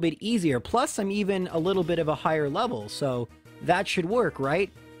little bit easier, plus I'm even a little bit of a higher level, so that should work, right?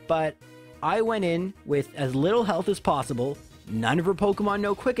 But I went in with as little health as possible, none of her Pokemon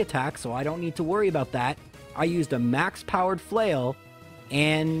know Quick Attack, so I don't need to worry about that. I used a max-powered Flail,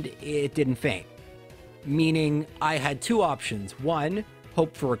 and it didn't faint. Meaning, I had 2 options. 1,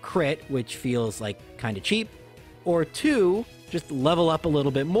 hope for a crit, which feels like kinda cheap, or 2, just level up a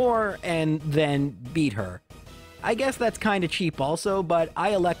little bit more, and then beat her. I guess that's kinda cheap also, but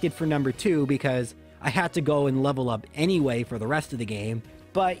I elected for number 2 because I had to go and level up anyway for the rest of the game.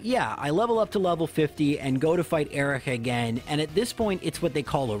 But yeah, I level up to level 50 and go to fight Erica again, and at this point it's what they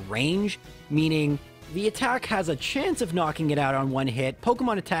call a range, meaning the attack has a chance of knocking it out on one hit.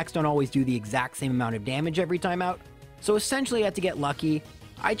 Pokemon attacks don't always do the exact same amount of damage every time out, so essentially I had to get lucky.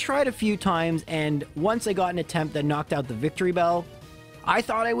 I tried a few times, and once I got an attempt that knocked out the Victory Bell, I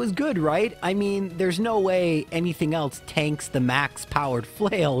thought I was good, right? I mean, there's no way anything else tanks the max-powered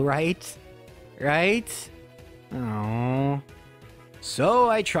Flail, right? right? Oh. So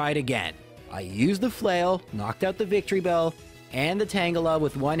I tried again. I used the flail, knocked out the victory bell and the Tangela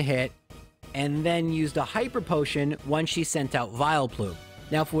with one hit, and then used a hyper potion once she sent out Vileplume.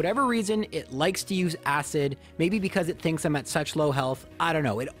 Now, for whatever reason, it likes to use acid, maybe because it thinks I'm at such low health. I don't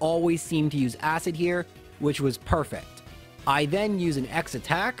know, it always seemed to use acid here, which was perfect. I then use an X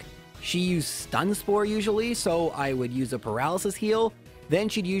attack. She used Stun Spore usually, so I would use a Paralysis heal. Then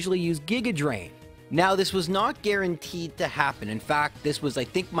she'd usually use Giga Drain. Now, this was not guaranteed to happen. In fact, this was, I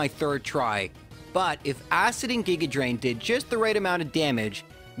think, my third try. But if Acid and Giga Drain did just the right amount of damage,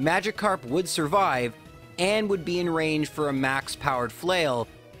 Magikarp would survive and would be in range for a max-powered flail,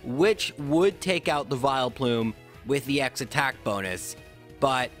 which would take out the Vileplume with the X attack bonus.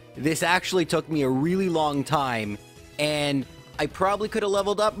 But this actually took me a really long time, and I probably could have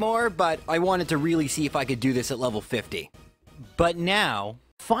leveled up more, but I wanted to really see if I could do this at level 50. But now,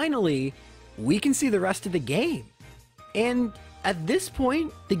 finally, we can see the rest of the game. And at this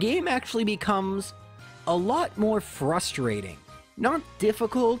point, the game actually becomes a lot more frustrating. Not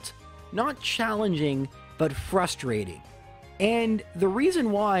difficult, not challenging, but frustrating. And the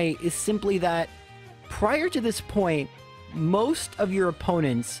reason why is simply that prior to this point, most of your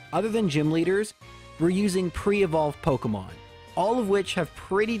opponents, other than gym leaders, were using pre-evolved Pokemon, all of which have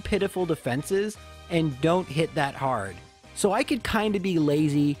pretty pitiful defenses and don't hit that hard. So I could kind of be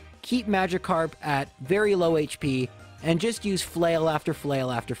lazy, keep Magikarp at very low HP, and just use flail after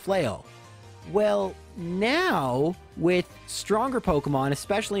flail after flail. Well, now, with stronger Pokemon,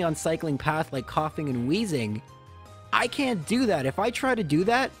 especially on Cycling Path like Coughing and Wheezing, I can't do that. If I try to do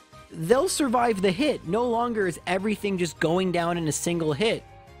that, they'll survive the hit. No longer is everything just going down in a single hit,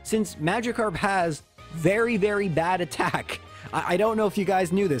 since Magikarp has very, very bad attack. I don't know if you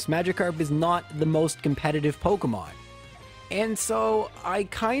guys knew this, Magikarp is not the most competitive Pokemon. And so I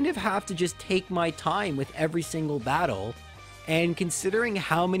kind of have to just take my time with every single battle, and considering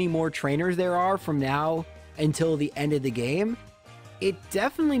how many more trainers there are from now until the end of the game, it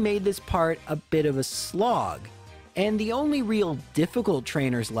definitely made this part a bit of a slog. And the only real difficult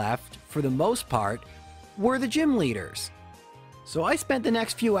trainers left, for the most part, were the gym leaders. So I spent the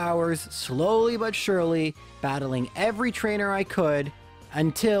next few hours, slowly but surely, battling every trainer I could,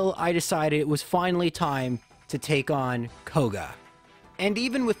 until I decided it was finally time to take on Koga. And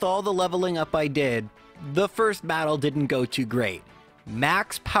even with all the leveling up I did, the first battle didn't go too great.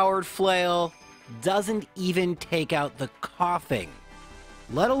 Max-powered Flail doesn't even take out the Coughing.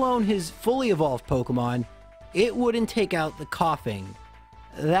 Let alone his fully evolved Pokemon, it wouldn't take out the Coughing.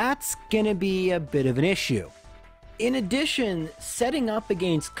 That's gonna be a bit of an issue. In addition, setting up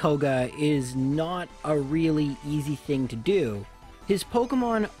against Koga is not a really easy thing to do. His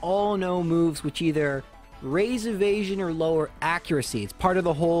Pokemon all know moves which either raise evasion or lower accuracy. It's part of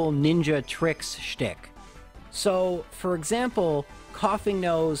the whole ninja tricks shtick. So, for example, Coughing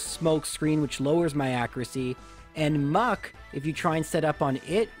knows Smoke Screen, which lowers my accuracy, and Muck, if you try and set up on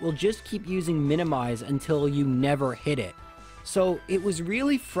it, will just keep using Minimize until you never hit it. So it was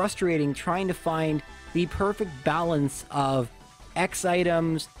really frustrating trying to find the perfect balance of X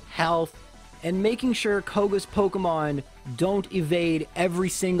items, health, and making sure Koga's Pokemon don't evade every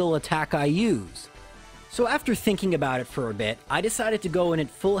single attack I use. So after thinking about it for a bit, I decided to go in at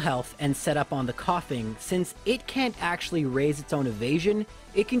full health and set up on the Coughing. Since it can't actually raise its own evasion,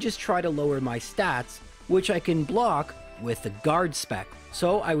 it can just try to lower my stats, which I can block with the Guard Spec.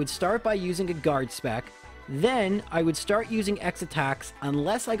 So I would start by using a Guard Spec, then I would start using X attacks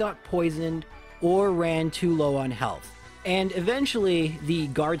unless I got poisoned or ran too low on health. And eventually the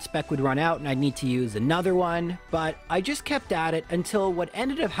Guard Spec would run out and I'd need to use another one, but I just kept at it until what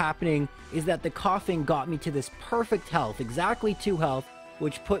ended up happening is that the Coughing got me to this perfect health, exactly 2 health,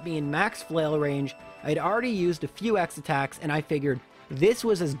 which put me in max flail range. I'd already used a few X attacks and I figured this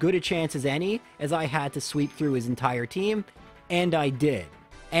was as good a chance as any as I had to sweep through his entire team, and I did.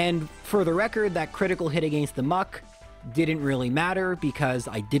 And for the record, that critical hit against the Muck didn't really matter because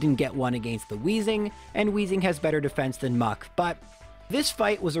I didn't get one against the Wheezing, and Wheezing has better defense than Muck. But this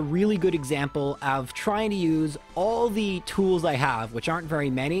fight was a really good example of trying to use all the tools I have, which aren't very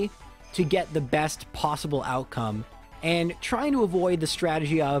many, to get the best possible outcome, and trying to avoid the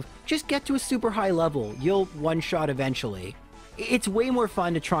strategy of just get to a super high level, you'll one-shot eventually. It's way more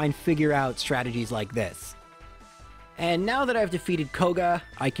fun to try and figure out strategies like this. And now that I've defeated Koga,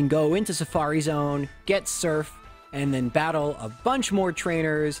 I can go into Safari Zone, get Surf, and then battle a bunch more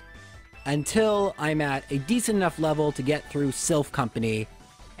trainers until I'm at a decent enough level to get through Sylph Company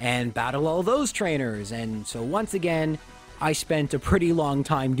and battle all those trainers. And so once again, I spent a pretty long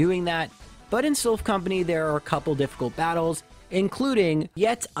time doing that, but in Sylph Company there are a couple difficult battles, including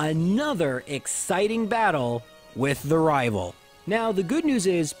yet another exciting battle with the rival. Now, the good news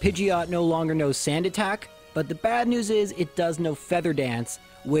is Pidgeot no longer knows Sand Attack, but the bad news is it does know Feather Dance,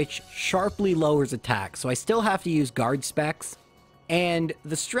 which sharply lowers attack, so I still have to use guard specs. And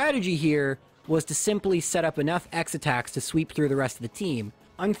the strategy here was to simply set up enough X attacks to sweep through the rest of the team.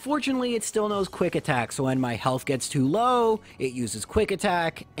 Unfortunately, it still knows Quick Attack, so when my health gets too low, it uses Quick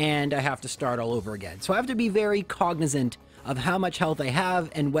Attack, and I have to start all over again. So I have to be very cognizant of how much health I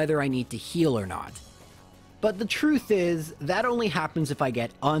have and whether I need to heal or not. But the truth is, that only happens if I get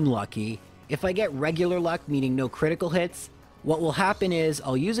unlucky. If I get regular luck, meaning no critical hits, what will happen is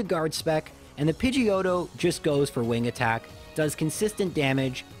I'll use a guard spec, and the Pidgeotto just goes for Wing Attack, does consistent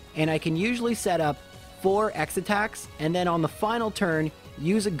damage, and I can usually set up 4 X attacks, and then on the final turn,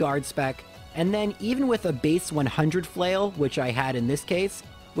 use a guard spec, and then even with a base 100 flail, which I had in this case,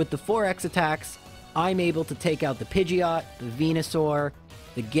 with the 4 X attacks, I'm able to take out the Pidgeot, the Venusaur,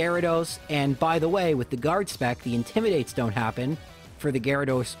 the Gyarados, and by the way, with the guard spec, the Intimidates don't happen for the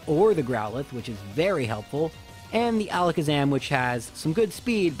Gyarados or the Growlithe, which is very helpful, and the Alakazam, which has some good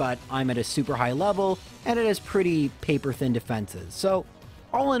speed, but I'm at a super high level, and it has pretty paper-thin defenses. So,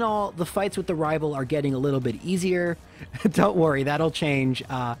 all in all, the fights with the rival are getting a little bit easier. Don't worry, that'll change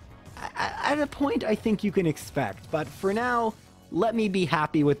at a point I think you can expect. But for now, let me be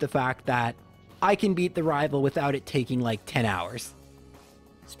happy with the fact that I can beat the rival without it taking like 10 hours.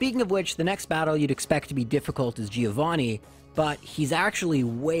 Speaking of which, the next battle you'd expect to be difficult is Giovanni, but he's actually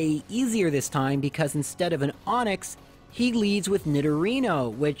way easier this time because instead of an Onix, he leads with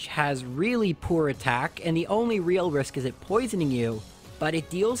Nidorino, which has really poor attack, and the only real risk is it poisoning you. But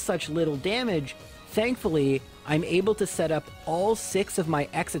it deals such little damage, thankfully, I'm able to set up all 6 of my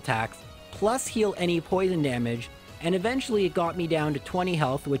X attacks, plus heal any poison damage, and eventually it got me down to 20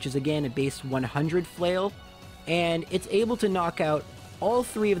 health, which is again a base 100 flail, and it's able to knock out all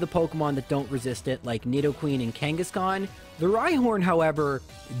 3 of the Pokemon that don't resist it, like Nidoqueen and Kangaskhan. The Rhyhorn, however,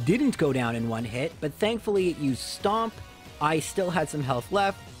 didn't go down in one hit, but thankfully it used Stomp, I still had some health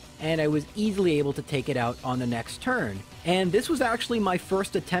left, and I was easily able to take it out on the next turn. And this was actually my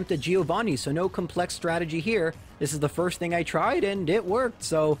first attempt at Giovanni, so no complex strategy here. This is the first thing I tried, and it worked,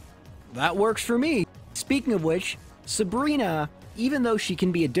 so that works for me. Speaking of which, Sabrina, even though she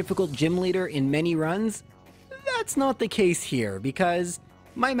can be a difficult gym leader in many runs, that's not the case here, because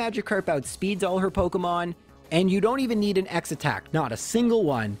my Magikarp outspeeds all her Pokemon, and you don't even need an X attack, not a single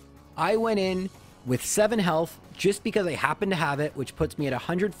one. I went in with 7 health, just because I happen to have it, which puts me at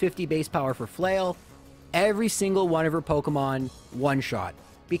 150 base power for Flail. Every single one of her Pokemon one-shot,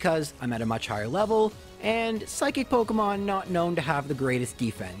 because I'm at a much higher level, and Psychic Pokemon not known to have the greatest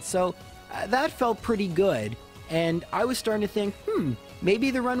defense. So that felt pretty good, and I was starting to think,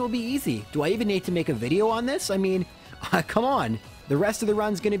 maybe the run will be easy. Do I even need to make a video on this? I mean, come on, the rest of the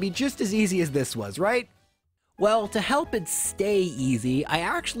run's gonna be just as easy as this was, right? Well, to help it stay easy, I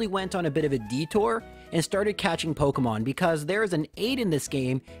actually went on a bit of a detour and started catching Pokemon, because there's an 8 in this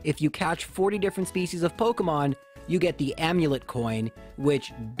game. If you catch 40 different species of Pokemon, you get the Amulet Coin,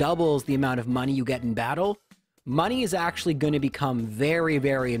 which doubles the amount of money you get in battle. Money is actually going to become very,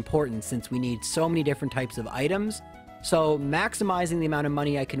 very important since we need so many different types of items. So maximizing the amount of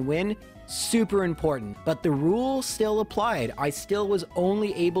money I can win, super important. But the rule still applied. I still was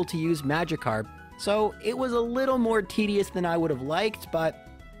only able to use Magikarp, so it was a little more tedious than I would have liked, but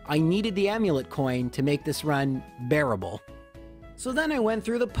I needed the Amulet Coin to make this run bearable. So then I went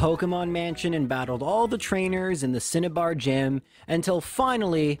through the Pokemon Mansion and battled all the trainers in the Cinnabar Gym until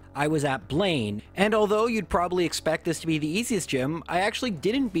finally I was at Blaine. And although you'd probably expect this to be the easiest gym, I actually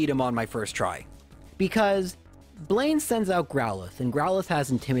didn't beat him on my first try. Because Blaine sends out Growlithe, and Growlithe has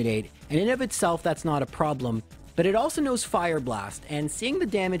Intimidate, and in of itself that's not a problem, but it also knows Fire Blast, and seeing the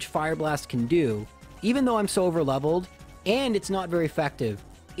damage Fire Blast can do, even though I'm so over-leveled, and it's not very effective,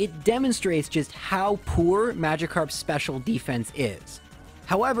 it demonstrates just how poor Magikarp's special defense is.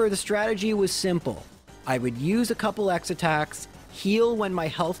 However, the strategy was simple. I would use a couple X attacks, heal when my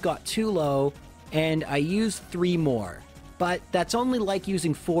health got too low, and I used 3 more. But that's only like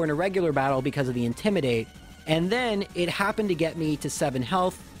using 4 in a regular battle because of the Intimidate, and then it happened to get me to 7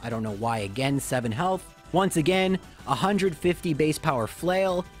 health. I don't know why again 7 health. Once again, 150 base power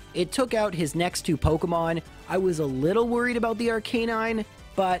Flail. It took out his next 2 Pokemon. I was a little worried about the Arcanine,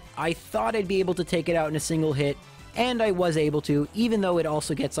 but I thought I'd be able to take it out in a single hit, and I was able to, even though it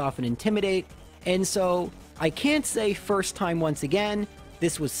also gets off an Intimidate. And so, I can't say first time once again,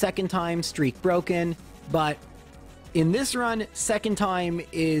 this was second time, streak broken, but in this run, second time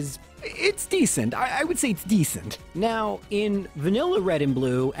is It's decent. I would say it's decent. Now, in vanilla red and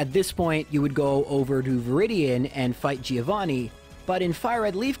blue, at this point, you would go over to Viridian and fight Giovanni, but in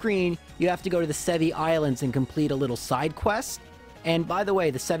FireRed LeafGreen, you have to go to the Sevi Islands and complete a little side quest. And by the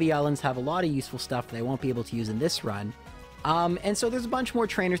way, the Sevi Islands have a lot of useful stuff that I won't be able to use in this run. And so there's a bunch more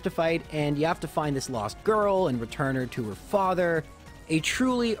trainers to fight, and you have to find this lost girl and return her to her father. A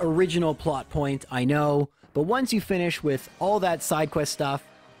truly original plot point, I know, but once you finish with all that side quest stuff,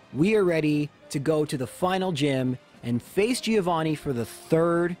 we are ready to go to the final gym and face Giovanni for the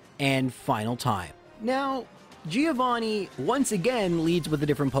third and final time. Now, Giovanni once again leads with a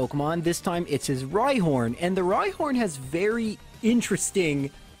different Pokemon. This time it's his Rhyhorn, and the Rhyhorn has very interesting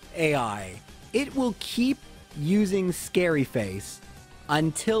AI. It will keep using Scary Face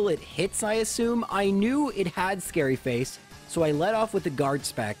until it hits, I assume. I knew it had Scary Face, so I let off with the Guard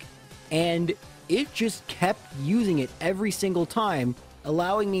Spec, and it just kept using it every single time,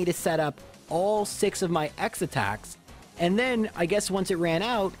 allowing me to set up all 6 of my X attacks. And then, I guess once it ran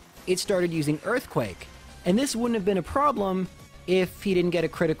out, it started using Earthquake. And this wouldn't have been a problem if he didn't get a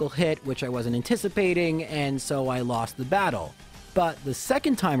critical hit, which I wasn't anticipating, and so I lost the battle. But the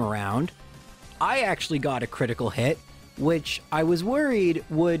second time around, I actually got a critical hit, which I was worried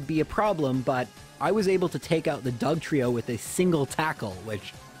would be a problem, but I was able to take out the Dugtrio with a single tackle,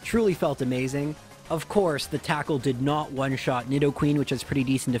 which truly felt amazing. Of course, the tackle did not one-shot Nidoqueen, which has pretty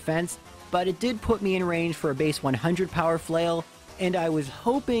decent defense, but it did put me in range for a base 100 power flail, and I was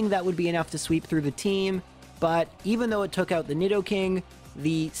hoping that would be enough to sweep through the team, but even though it took out the Nidoking,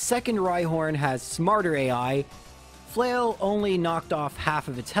 the second Rhyhorn has smarter AI. Flail only knocked off half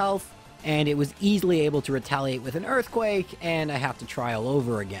of its health, and it was easily able to retaliate with an Earthquake, and I have to try all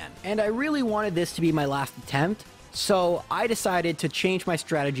over again. And I really wanted this to be my last attempt, so I decided to change my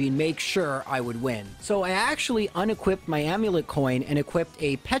strategy and make sure I would win. So I actually unequipped my Amulet Coin and equipped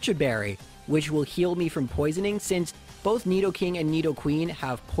a Pecha Berry, which will heal me from poisoning, since both Nidoking and Nidoqueen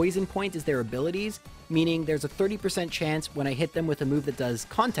have Poison Point as their abilities, meaning there's a 30% chance when I hit them with a move that does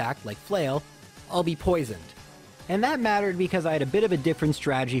contact, like Flail, I'll be poisoned. And that mattered because I had a bit of a different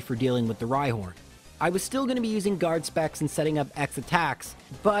strategy for dealing with the Rhyhorn. I was still going to be using Guard Specs and setting up X attacks,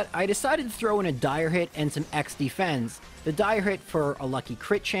 but I decided to throw in a Dire Hit and some X Defense. The Dire Hit for a lucky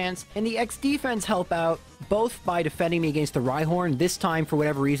crit chance, and the X Defense help out both by defending me against the Rhyhorn. This time, for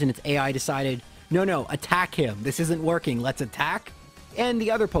whatever reason, its AI decided, no, attack him. This isn't working, let's attack. And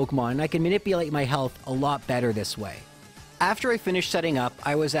the other Pokemon, and I can manipulate my health a lot better this way. After I finished setting up,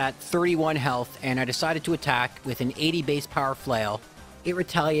 I was at 31 health, and I decided to attack with an 80 base power Flail. It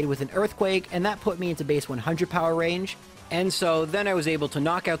retaliated with an Earthquake, and that put me into base 100 power range. And so then I was able to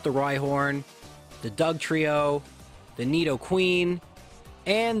knock out the Rhyhorn, the Dugtrio, the Nidoqueen,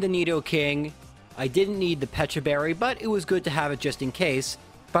 and the Nidoking. I didn't need the Pecha Berry, but it was good to have it just in case.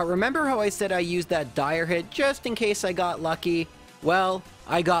 But remember how I said I used that Dire Hit just in case I got lucky? Well,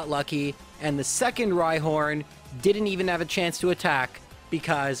 I got lucky, and the second Rhyhorn didn't even have a chance to attack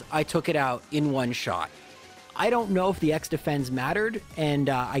because I took it out in one shot. I don't know if the X Defense mattered, and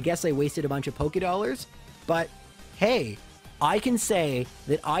I guess I wasted a bunch of Pokédollars, but hey, I can say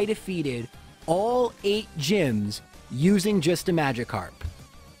that I defeated all 8 gyms using just a Magikarp.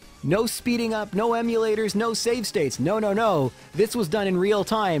 No speeding up, no emulators, no save states, no. This was done in real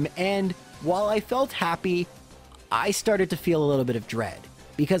time, and while I felt happy, I started to feel a little bit of dread,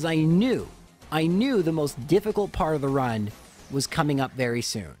 because I knew the most difficult part of the run was coming up very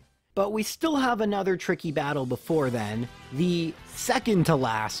soon. But we still have another tricky battle before then, the second to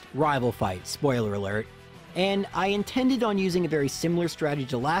last rival fight, spoiler alert, and I intended on using a very similar strategy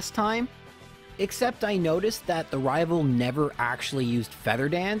to last time, except I noticed that the rival never actually used Feather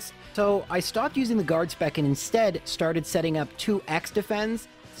Dance, so I stopped using the Guard Spec and instead started setting up 2 X Defense,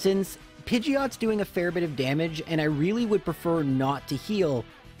 since Pidgeot's doing a fair bit of damage and I really would prefer not to heal,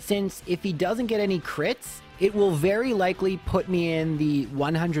 since if he doesn't get any crits, it will very likely put me in the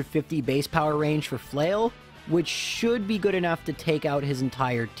 150 base power range for Flail, which should be good enough to take out his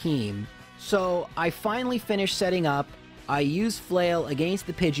entire team. So I finally finished setting up, I use Flail against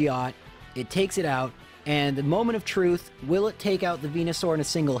the Pidgeot, it takes it out, and the moment of truth, will it take out the Venusaur in a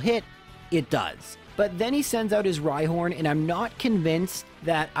single hit? It does. But then he sends out his Rhyhorn, and I'm not convinced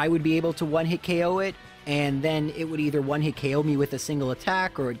that I would be able to one-hit KO it, and then it would either one-hit KO me with a single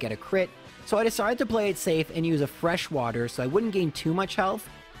attack or it'd get a crit. So I decided to play it safe and use a Freshwater so I wouldn't gain too much health,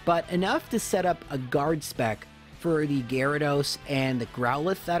 but enough to set up a Guard Spec for the Gyarados and the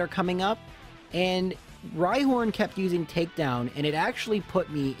Growlithe that are coming up. And Rhyhorn kept using Takedown, and it actually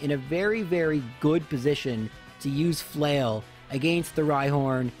put me in a very, very good position to use Flail against the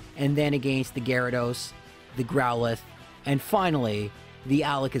Rhyhorn, and then against the Gyarados, the Growlithe, and finally, the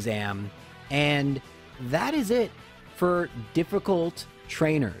Alakazam, and that is it for difficult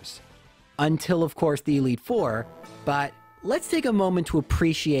trainers. Until, of course, the Elite Four, but let's take a moment to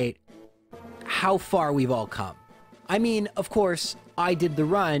appreciate how far we've all come. I mean, of course, I did the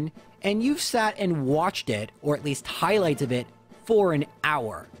run, and you've sat and watched it, or at least highlights of it, for an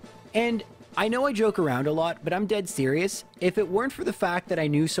hour. And I know I joke around a lot, but I'm dead serious. If it weren't for the fact that I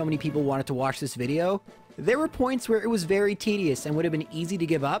knew so many people wanted to watch this video, there were points where it was very tedious and would have been easy to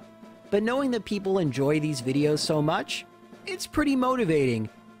give up, but knowing that people enjoy these videos so much, it's pretty motivating,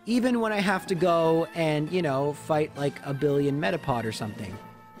 even when I have to go and, you know, fight like a billion Metapod or something.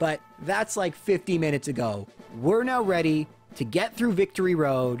 But that's like 50 minutes ago. We're now ready to get through Victory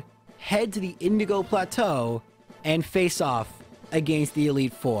Road, head to the Indigo Plateau, and face off against the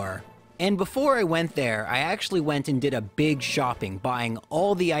Elite Four. And before I went there, I actually went and did a big shopping, buying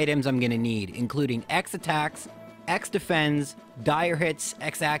all the items I'm gonna need, including X attacks, X defends, dire hits,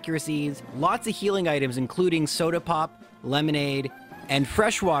 X accuracies, lots of healing items including soda pop, lemonade, and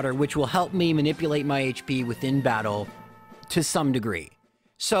fresh water, which will help me manipulate my HP within battle to some degree.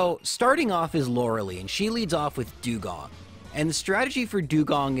 So starting off is Laurelie, and she leads off with Dugong. And the strategy for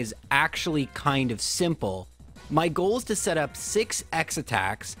Dugong is actually kind of simple. My goal is to set up 6 X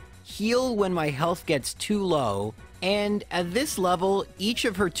attacks, heal when my health gets too low, and at this level, each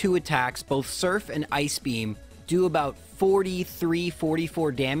of her 2 attacks, both Surf and Ice Beam, do about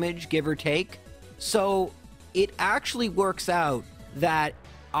 43-44 damage, give or take. So it actually works out that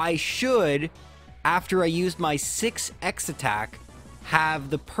I should, after I use my 6 X attack, have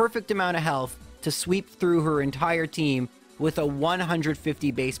the perfect amount of health to sweep through her entire team with a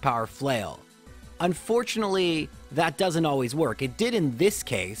 150 base power flail. Unfortunately, that doesn't always work. It did in this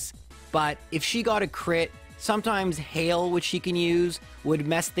case, but if she got a crit, sometimes Hail, which she can use, would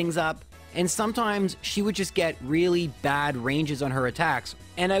mess things up, and sometimes she would just get really bad ranges on her attacks,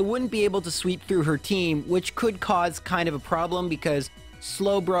 and I wouldn't be able to sweep through her team, which could cause kind of a problem because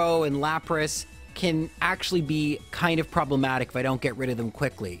Slowbro and Lapras can actually be kind of problematic if I don't get rid of them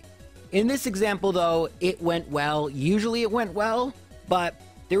quickly. In this example though, it went well. Usually it went well, but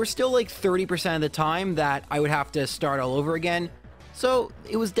there was still like 30% of the time that I would have to start all over again. So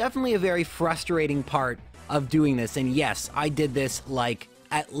it was definitely a very frustrating part of doing this, and yes, I did this like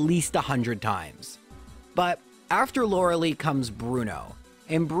at least 100 times. But after Laurelie comes Bruno,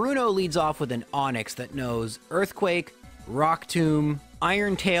 and Bruno leads off with an Onix that knows Earthquake, Rock Tomb,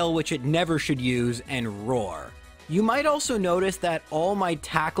 Iron Tail, which it never should use, and Roar. You might also notice that all my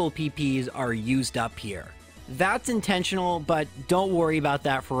tackle PPs are used up here. That's intentional, but don't worry about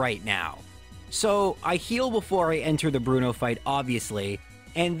that for right now. So I heal before I enter the Bruno fight, obviously,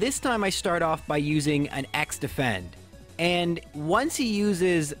 and this time I start off by using an X defend. And once he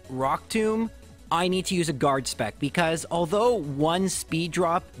uses Rock Tomb, I need to use a guard spec, because although 1 speed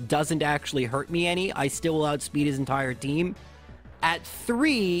drop doesn't actually hurt me any, I still will outspeed his entire team. At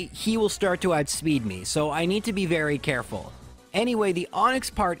 3, he will start to outspeed me, so I need to be very careful. Anyway, the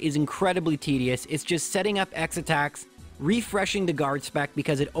Onix part is incredibly tedious. It's just setting up X attacks, refreshing the guard spec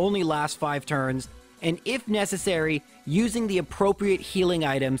because it only lasts 5 turns, and if necessary, using the appropriate healing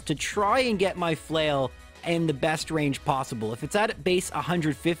items to try and get my flail in the best range possible. If it's at base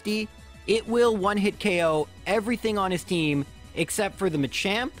 150, it will one-hit KO everything on his team except for the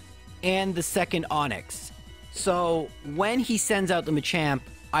Machamp and the second Onix. So when he sends out the Machamp,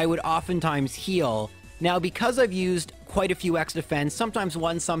 I would oftentimes heal. Now, because I've used quite a few X defense, sometimes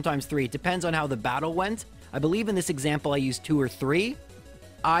 1, sometimes 3, it depends on how the battle went. I believe in this example I used 2 or 3.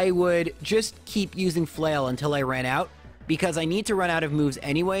 I would just keep using Flail until I ran out, because I need to run out of moves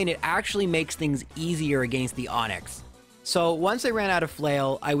anyway, and it actually makes things easier against the Onix. So once I ran out of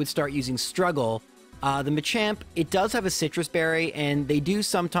Flail, I would start using Struggle. The Machamp, it does have a Citrus Berry, and they do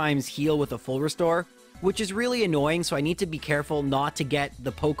sometimes heal with a full restore, which is really annoying, so I need to be careful not to get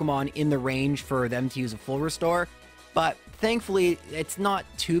the Pokemon in the range for them to use a full restore. But thankfully, it's not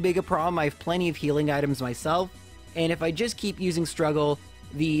too big a problem. I have plenty of healing items myself, and if I just keep using Struggle,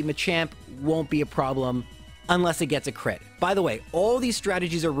 the Machamp won't be a problem unless it gets a crit. By the way, all these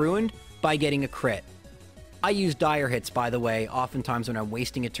strategies are ruined by getting a crit. I use dire hits, by the way, oftentimes when I'm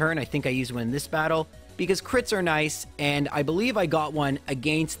wasting a turn. I think I used one in this battle, because crits are nice, and I believe I got one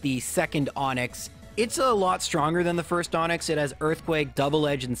against the second Onix. It's a lot stronger than the first Onix. It has Earthquake, Double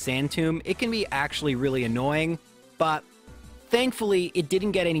Edge, and Sand Tomb. It can be actually really annoying, but thankfully it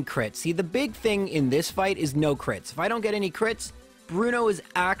didn't get any crits. See, the big thing in this fight is no crits. If I don't get any crits, Bruno is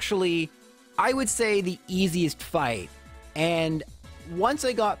actually, I would say, the easiest fight. And once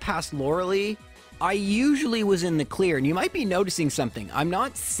I got past Laurelie, I usually was in the clear, and you might be noticing something. I'm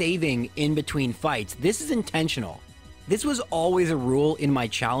not saving in between fights. This is intentional. This was always a rule in my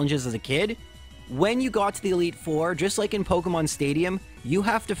challenges as a kid. When you got to the Elite Four, just like in Pokemon Stadium, you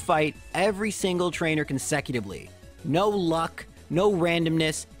have to fight every single trainer consecutively. No luck, no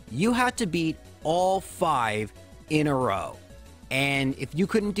randomness. You had to beat all 5 in a row. And if you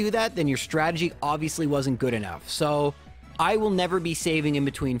couldn't do that, then your strategy obviously wasn't good enough. So I will never be saving in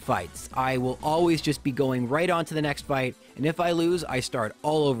between fights. I will always just be going right on to the next fight, and if I lose, I start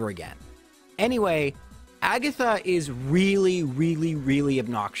all over again. Anyway, Agatha is really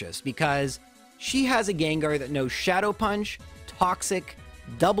obnoxious because she has a Gengar that knows Shadow Punch, Toxic,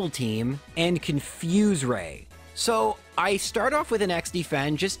 Double Team, and Confuse Ray. So I start off with an X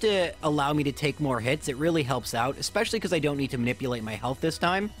Defend just to allow me to take more hits. It really helps out, especially because I don't need to manipulate my health this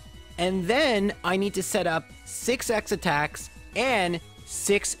time. And then I need to set up 6X attacks and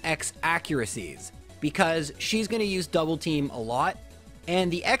 6X accuracies because she's going to use Double Team a lot,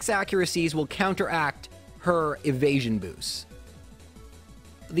 and the X accuracies will counteract her evasion boosts.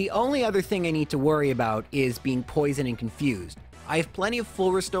 The only other thing I need to worry about is being poisoned and confused. I have plenty of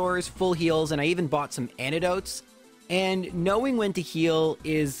full restores, full heals, and I even bought some antidotes. And knowing when to heal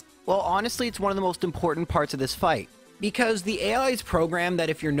is, well, honestly, it's one of the most important parts of this fight. Because the AI is programmed that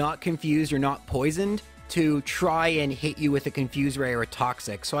if you're not confused, you're not poisoned, to try and hit you with a Confuse Ray or a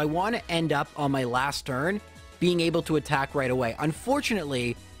Toxic. So I want to end up on my last turn being able to attack right away.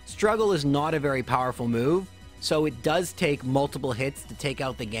 Unfortunately, Struggle is not a very powerful move, so it does take multiple hits to take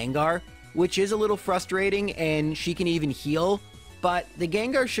out the Gengar, which is a little frustrating, and she can even heal, but the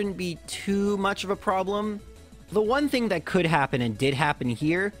Gengar shouldn't be too much of a problem. The one thing that could happen and did happen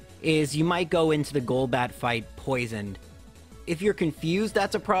here is you might go into the Golbat fight poisoned. If you're confused,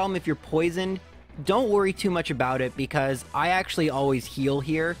 that's a problem. If you're poisoned, don't worry too much about it because I actually always heal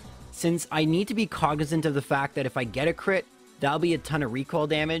here, since I need to be cognizant of the fact that if I get a crit, that'll be a ton of recoil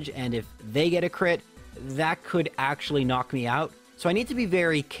damage, and if they get a crit, that could actually knock me out. So I need to be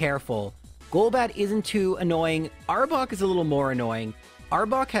very careful. Golbat isn't too annoying. Arbok is a little more annoying.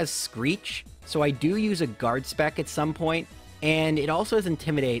 Arbok has Screech, so I do use a guard spec at some point, and it also has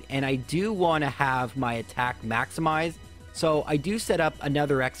Intimidate, and I do want to have my attack maximized, so I do set up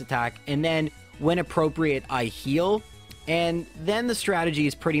another X attack, and then when appropriate, I heal, and then the strategy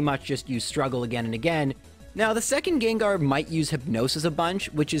is pretty much just use Struggle again and again. Now, the second Gengar might use Hypnosis a bunch,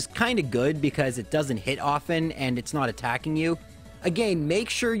 which is kind of good because it doesn't hit often and it's not attacking you. Again, make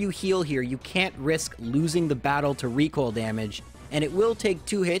sure you heal here. You can't risk losing the battle to recoil damage, and it will take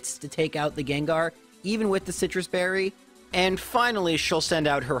 2 hits to take out the Gengar, even with the Citrus Berry. And finally, she'll send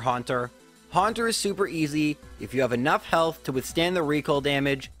out her Haunter. Haunter is super easy. If you have enough health to withstand the recoil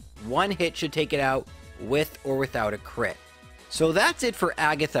damage, 1 hit should take it out with or without a crit. So that's it for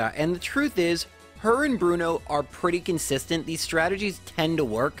Agatha, and the truth is, her and Bruno are pretty consistent. These strategies tend to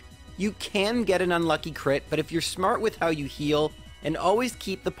work. You can get an unlucky crit, but if you're smart with how you heal and always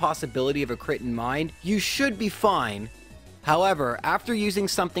keep the possibility of a crit in mind, you should be fine. However, after using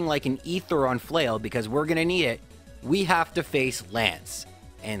something like an Ether on Flail, because we're going to need it, we have to face Lance.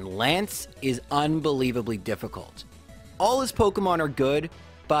 And Lance is unbelievably difficult. All his Pokemon are good,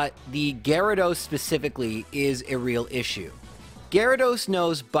 but the Gyarados specifically is a real issue. Gyarados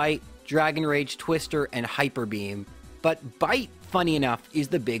knows Bite, Dragon Rage, Twister, and Hyper Beam, but Bite, funny enough, is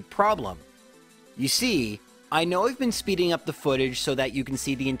the big problem. You see, I know I've been speeding up the footage so that you can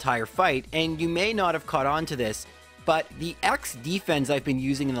see the entire fight, and you may not have caught on to this, but the X defense I've been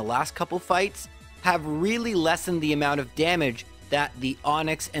using in the last couple fights have really lessened the amount of damage that the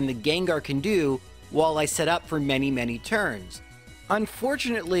Onix and the Gengar can do while I set up for many turns.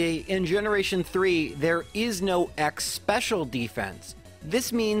 Unfortunately, in Generation 3, there is no X special defense.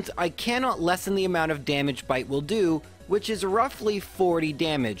 This means I cannot lessen the amount of damage Bite will do, which is roughly 40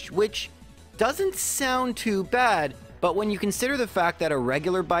 damage, which doesn't sound too bad, but when you consider the fact that a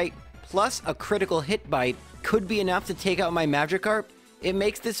regular Bite plus a critical hit Bite could be enough to take out my Magikarp, it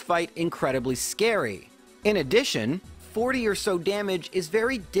makes this fight incredibly scary. In addition, 40 or so damage is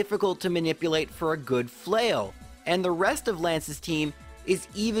very difficult to manipulate for a good Flail, and the rest of Lance's team is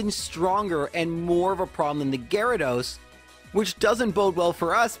even stronger and more of a problem than the Gyarados, which doesn't bode well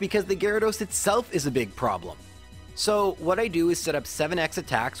for us because the Gyarados itself is a big problem. So what I do is set up 7X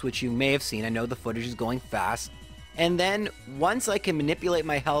attacks, which you may have seen. I know the footage is going fast. And then once I can manipulate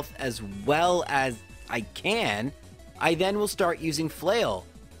my health as well as I can, I then will start using Flail.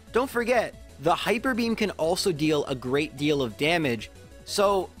 Don't forget, the Hyper Beam can also deal a great deal of damage,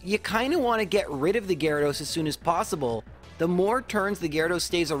 so you kind of want to get rid of the Gyarados as soon as possible. The more turns the Gyarados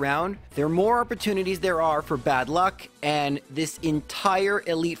stays around, the more opportunities there are for bad luck and this entire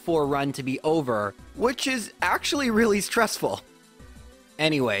Elite Four run to be over, which is actually really stressful.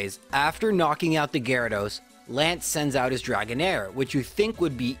 Anyways, after knocking out the Gyarados, Lance sends out his Dragonair, which you think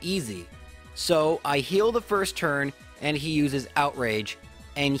would be easy. So I heal the first turn, and he uses Outrage,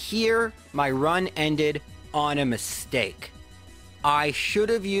 and here my run ended on a mistake. I should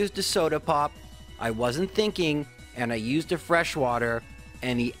have used a Soda Pop, I wasn't thinking, and I used a Freshwater,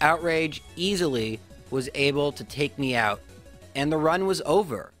 and the Outrage easily was able to take me out, and the run was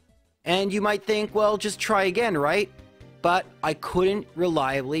over. And you might think, well, just try again, right? But I couldn't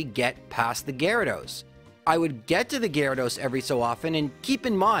reliably get past the Gyarados. I would get to the Gyarados every so often, and keep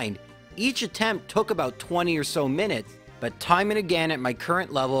in mind, each attempt took about 20 or so minutes, but time and again at my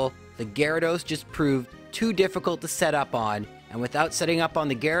current level, the Gyarados just proved too difficult to set up on, and without setting up on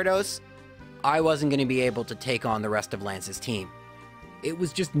the Gyarados, I wasn't going to be able to take on the rest of Lance's team. It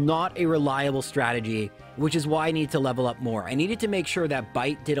was just not a reliable strategy, which is why I need to level up more. I needed to make sure that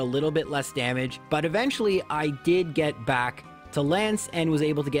Bite did a little bit less damage, but eventually I did get back to Lance and was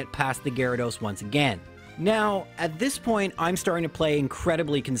able to get past the Gyarados once again. Now, at this point, I'm starting to play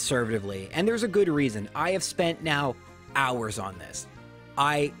incredibly conservatively, and there's a good reason. I have spent now hours on this.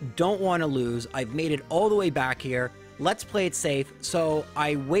 I don't want to lose. I've made it all the way back here. Let's play it safe. So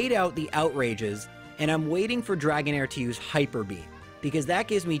I wait out the Outrages, and I'm waiting for Dragonair to use Hyper Beam, because that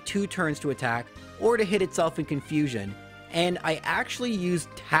gives me 2 turns to attack or to hit itself in confusion. And I actually used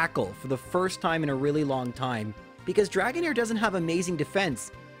Tackle for the first time in a really long time, because Dragonair doesn't have amazing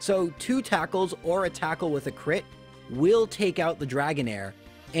defense. So 2 tackles or a tackle with a crit will take out the Dragonair.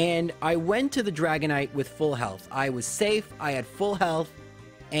 And I went to the Dragonite with full health. I was safe, I had full health,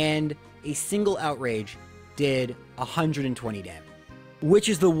 and a single Outrage did 120 damage. Which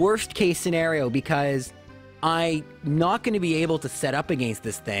is the worst case scenario, because I'm not going to be able to set up against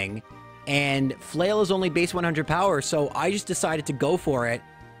this thing, and Flail is only base 100 power, so I just decided to go for it,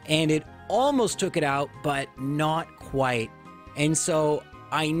 and it almost took it out, but not quite. And so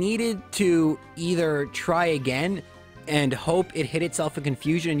I needed to either try again and hope it hit itself in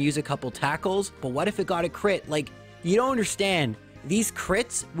confusion and use a couple tackles, but what if it got a crit? Like, you don't understand. These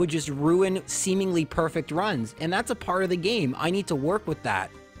crits would just ruin seemingly perfect runs, and that's a part of the game. I need to work with that.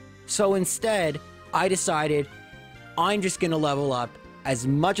 So instead, I decided I'm just going to level up as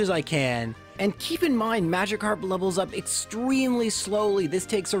much as I can. And keep in mind, Magikarp levels up extremely slowly. This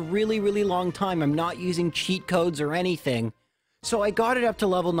takes a really, really long time. I'm not using cheat codes or anything. So I got it up to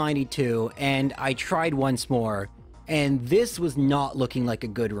level 92, and I tried once more, and this was not looking like a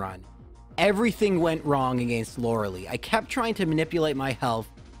good run. Everything went wrong against Lorelie. I kept trying to manipulate my health,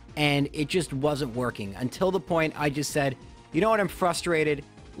 and it just wasn't working, until the point I just said, you know what, I'm frustrated.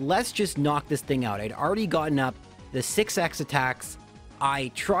 Let's just knock this thing out. I'd already gotten up the 6x attacks.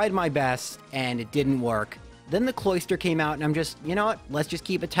 I tried my best, and it didn't work. Then the Cloyster came out, and I'm just, you know what, let's just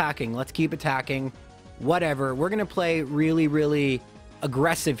keep attacking. Let's keep attacking. Whatever. We're going to play really, really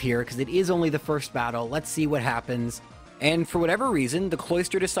aggressive here, because it is only the first battle. Let's see what happens. And for whatever reason, the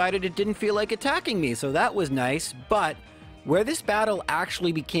Cloyster decided it didn't feel like attacking me, so that was nice. But where this battle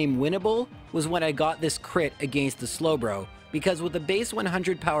actually became winnable was when I got this crit against the Slowbro. Because with a base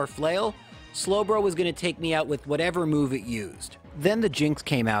 100 power Flail, Slowbro was going to take me out with whatever move it used. Then the Jinx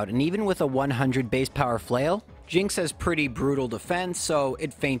came out, and even with a 100 base power Flail, Jinx has pretty brutal defense, so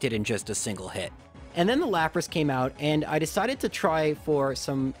it fainted in just a single hit. And then the Lapras came out, and I decided to try for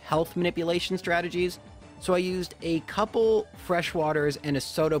some health manipulation strategies. So I used a couple Freshwaters and a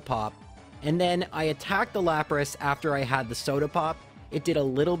Soda Pop, and then I attacked the Lapras after I had the Soda Pop. It did a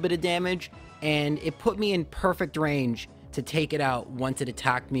little bit of damage, and it put me in perfect range to take it out once it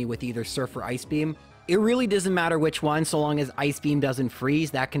attacked me with either Surf or Ice Beam. It really doesn't matter which one, so long as Ice Beam doesn't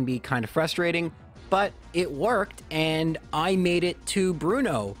freeze. That can be kind of frustrating, but it worked, and I made it to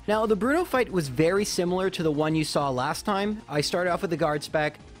Bruno. Now, the Bruno fight was very similar to the one you saw last time. I started off with the Guard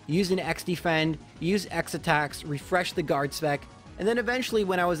Spec, used an X Defend, used X Attacks, refreshed the Guard Spec, and then eventually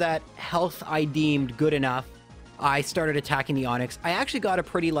when I was at health I deemed good enough, I started attacking the Onix. I actually got a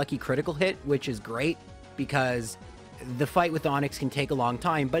pretty lucky critical hit, which is great, because the fight with Onix can take a long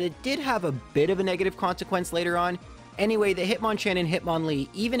time, but it did have a bit of a negative consequence later on. Anyway, the Hitmonchan and Hitmonlee,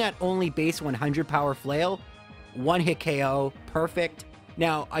 even at only base 100 power Flail, one-hit KO, perfect.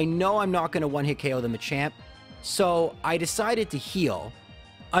 Now, I know I'm not going to one-hit KO the Machamp, so I decided to heal.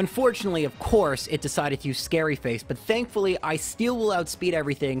 Unfortunately, of course, it decided to use Scary Face, but thankfully, I still will outspeed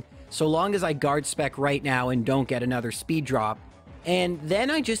everything, so long as I Guard Spec right now and don't get another speed drop. And then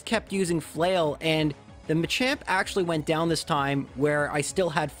I just kept using Flail, and the Machamp actually went down this time where I still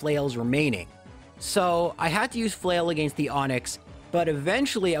had Flails remaining. So I had to use Flail against the Onix, but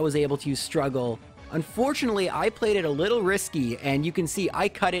eventually I was able to use Struggle. Unfortunately, I played it a little risky, and you can see I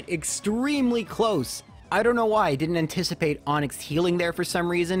cut it extremely close I don't know why, I didn't anticipate Onyx healing there for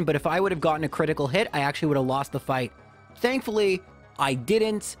some reason, but if I would have gotten a critical hit, I actually would have lost the fight. Thankfully, I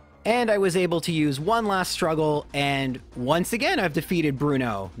didn't, and I was able to use one last struggle, and once again I've defeated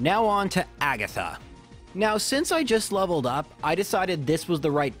Bruno. Now on to Agatha. Now, since I just leveled up, I decided this was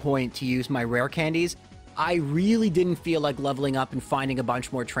the right point to use my rare candies. I really didn't feel like leveling up and finding a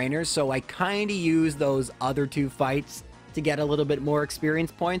bunch more trainers, so I kinda used those other two fights to get a little bit more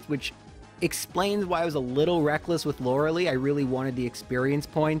experience points, which explains why I was a little reckless with Lauralee. I really wanted the experience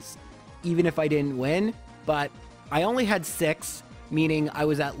points, even if I didn't win, but I only had 6, meaning I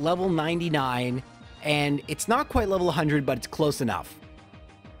was at level 99, and it's not quite level 100, but it's close enough.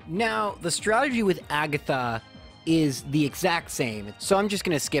 Now, the strategy with Agatha is the exact same, so I'm just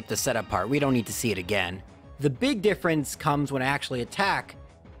going to skip the setup part. We don't need to see it again. The big difference comes when I actually attack.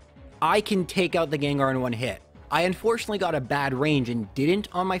 I can take out the Gengar in one hit. I unfortunately got a bad range and didn't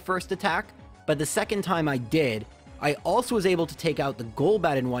on my first attack, but the second time I did, I also was able to take out the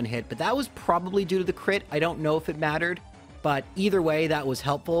Golbat in one hit, but that was probably due to the crit. I don't know if it mattered, but either way, that was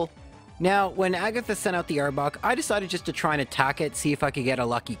helpful. Now, when Agatha sent out the Arbok, I decided just to try and attack it, see if I could get a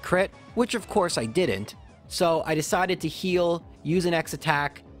lucky crit, which of course I didn't. So I decided to heal, use an X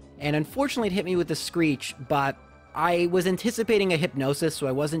attack, and unfortunately it hit me with a Screech, but I was anticipating a Hypnosis, so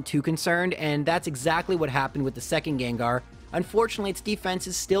I wasn't too concerned, and that's exactly what happened with the second Gengar. Unfortunately, its defense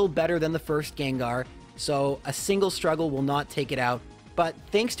is still better than the first Gengar, so a single struggle will not take it out, but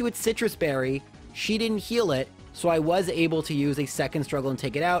thanks to its Citrus Berry, she didn't heal it, so I was able to use a second struggle and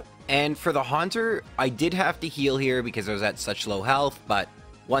take it out. And for the Haunter, I did have to heal here because I was at such low health, but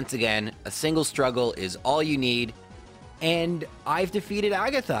once again, a single struggle is all you need, and I've defeated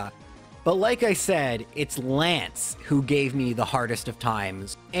Agatha. But like I said, it's Lance who gave me the hardest of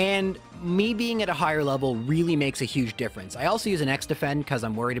times, and me being at a higher level really makes a huge difference. I also use an X-Defend because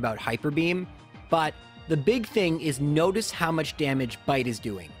I'm worried about Hyper Beam, but the big thing is notice how much damage Bite is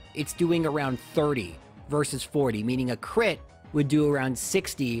doing. It's doing around 30 versus 40, meaning a crit would do around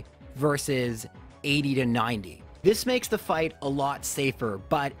 60 versus 80 to 90. This makes the fight a lot safer,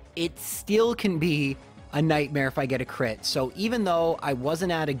 but it still can be a nightmare if I get a crit. So even though I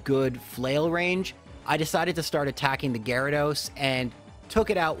wasn't at a good flail range, I decided to start attacking the Gyarados and took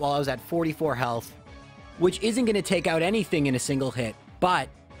it out while I was at 44 health, which isn't going to take out anything in a single hit. But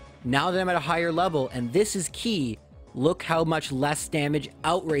now that I'm at a higher level, and this is key, look how much less damage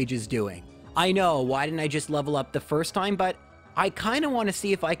Outrage is doing. I know, why didn't I just level up the first time? But I kind of want to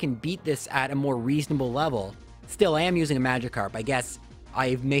see if I can beat this at a more reasonable level. Still, I am using a Magikarp. I guess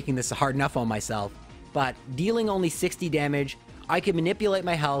I'm making this hard enough on myself. But dealing only 60 damage, I can manipulate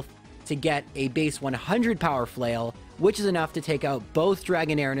my health to get a base 100 power flail, which is enough to take out both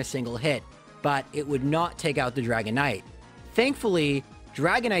Dragonair in a single hit, but it would not take out the Dragonite. Thankfully,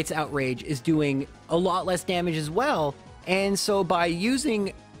 Dragonite's Outrage is doing a lot less damage as well, and so by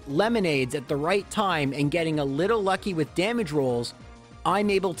using Lemonades at the right time and getting a little lucky with damage rolls, I'm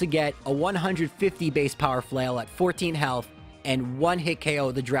able to get a 150 base power flail at 14 health and one hit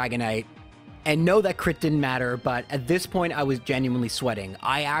KO the Dragonite. And no, that crit didn't matter, but at this point I was genuinely sweating.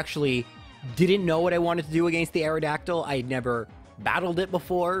 I actually didn't know what I wanted to do against the Aerodactyl. I had never battled it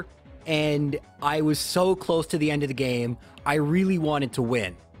before, and I was so close to the end of the game, I really wanted to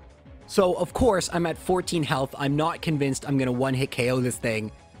win. So of course, I'm at 14 health, I'm not convinced I'm gonna one-hit KO this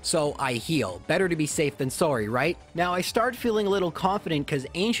thing, so I heal. Better to be safe than sorry, right? Now I start feeling a little confident because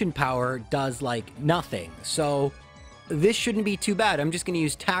Ancient Power does like nothing, so this shouldn't be too bad. I'm just going to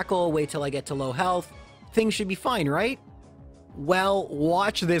use Tackle, wait till I get to low health. Things should be fine, right? Well,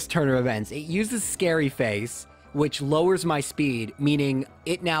 watch this turn of events. It uses Scary Face, which lowers my speed, meaning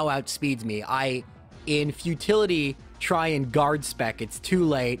it now outspeeds me. I, in futility, try and guard spec. It's too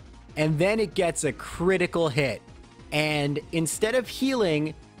late. And then it gets a critical hit. And instead of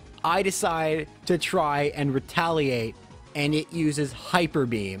healing, I decide to try and retaliate, and it uses Hyper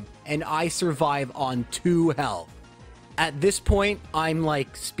Beam, and I survive on 2 health. At this point, I'm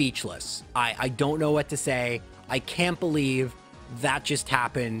like speechless. I don't know what to say. I can't believe that just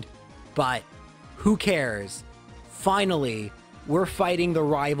happened, but who cares? Finally, we're fighting the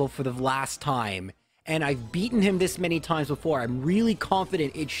rival for the last time, and I've beaten him this many times before. I'm really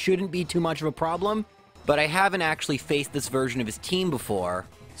confident it shouldn't be too much of a problem, but I haven't actually faced this version of his team before,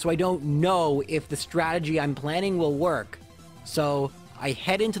 so I don't know if the strategy I'm planning will work. So I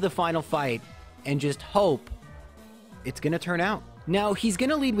head into the final fight and just hope it's gonna turn out. Now, he's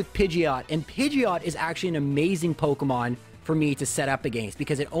gonna lead with Pidgeot, and Pidgeot is actually an amazing Pokemon for me to set up against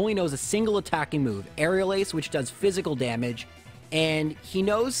because it only knows a single attacking move, Aerial Ace, which does physical damage, and he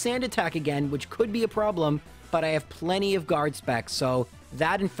knows Sand Attack again, which could be a problem, but I have plenty of guard specs, so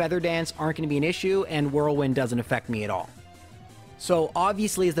that and Feather Dance aren't going to be an issue, and Whirlwind doesn't affect me at all. So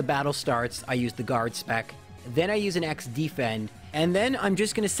obviously as the battle starts, I use the guard spec, then I use an X defend, and then I'm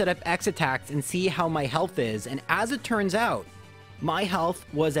just going to set up X attacks and see how my health is, and as it turns out, my health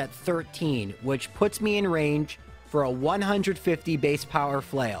was at 13, which puts me in range for a 150 base power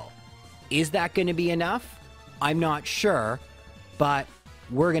flail. Is that going to be enough? I'm not sure, but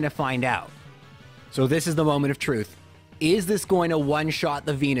we're going to find out. So this is the moment of truth. Is this going to one-shot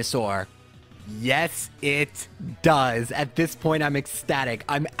the Venusaur? Yes, it does. At this point, I'm ecstatic.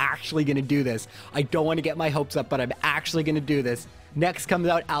 I'm actually going to do this. I don't want to get my hopes up, but I'm actually going to do this. Next comes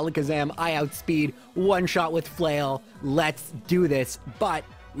out Alakazam. I outspeed. One shot with Flail. Let's do this. But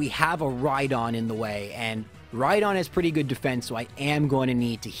we have a Rhydon in the way, and Rhydon has pretty good defense, so I am going to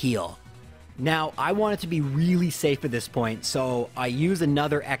need to heal. Now, I want it to be really safe at this point, so I use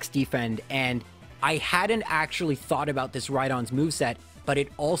another X defend, and I hadn't actually thought about this Rhydon's moveset, but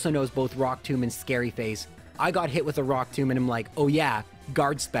it also knows both Rock Tomb and Scary Face. I got hit with a Rock Tomb and I'm like, oh yeah,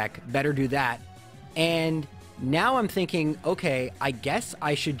 guard spec, better do that. And now I'm thinking, okay, I guess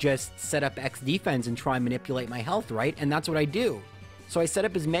I should just set up X defense and try and manipulate my health, right? And that's what I do. So I set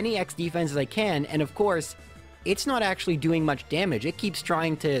up as many X defense as I can, and of course, it's not actually doing much damage. It keeps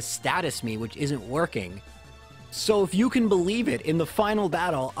trying to status me, which isn't working. So if you can believe it, in the final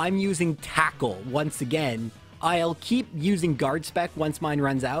battle, I'm using Tackle once again. I'll keep using guard spec once mine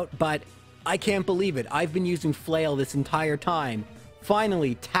runs out, but I can't believe it. I've been using Flail this entire time.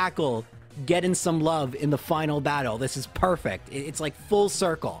 Finally, Tackle getting some love in the final battle. This is perfect. It's like full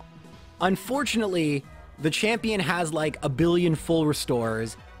circle. Unfortunately, the champion has like a billion full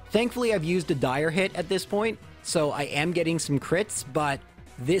restores. Thankfully, I've used a dire hit at this point, so I am getting some crits, but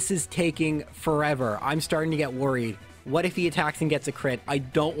this is taking forever. I'm starting to get worried. What if he attacks and gets a crit? I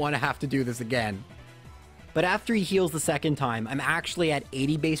don't want to have to do this again. But after he heals the second time, I'm actually at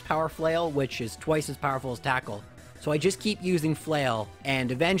 80 base power Flail, which is twice as powerful as Tackle. So I just keep using Flail,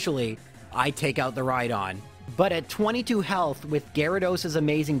 and eventually, I take out the Rhydon. But at 22 health, with Gyarados'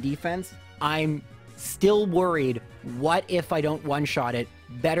 amazing defense, I'm still worried, what if I don't one-shot it?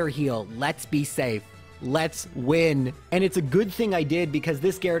 Better heal, let's be safe, let's win. And it's a good thing I did, because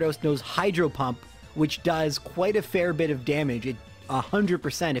this Gyarados knows Hydro Pump, which does quite a fair bit of damage.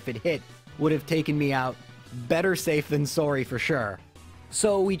 100% if it hit, would have taken me out. Better safe than sorry for sure.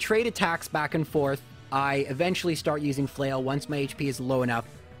 So we trade attacks back and forth. I eventually start using Flail once my HP is low enough.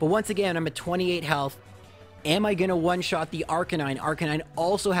 But once again, I'm at 28 health. Am I going to one-shot the Arcanine? Arcanine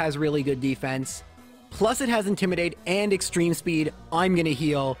also has really good defense. Plus it has Intimidate and Extreme Speed. I'm going to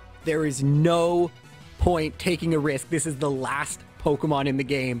heal. There is no point taking a risk. This is the last Pokemon in the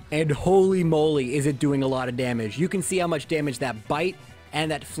game. And holy moly, is it doing a lot of damage. You can see how much damage that Bite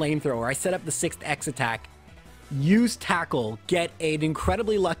and that Flamethrower. I set up the 6th X attack. Use Tackle, get an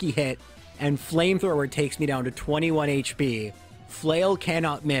incredibly lucky hit, and Flamethrower takes me down to 21 HP. Flail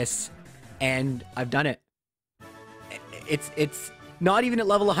cannot miss, and I've done it. It's not even at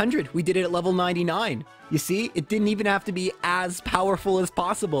level 100. We did it at level 99. You see, it didn't even have to be as powerful as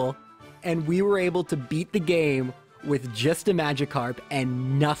possible, and we were able to beat the game with just a Magikarp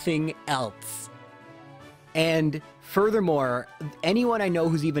and nothing else. And furthermore, anyone I know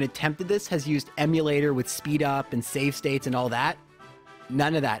who's even attempted this has used emulator with speed up and save states and all that.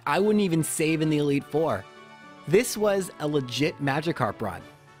 None of that. I wouldn't even save in the Elite Four. This was a legit Magikarp run.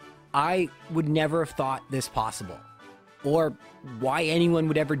 I would never have thought this possible, or why anyone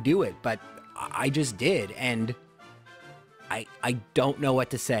would ever do it, but I just did, and I don't know what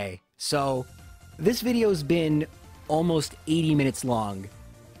to say. So this video's been almost 80 minutes long,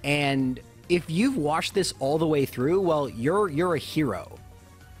 and if you've watched this all the way through, well, you're a hero.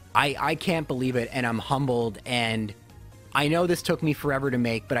 I can't believe it, and I'm humbled, and I know this took me forever to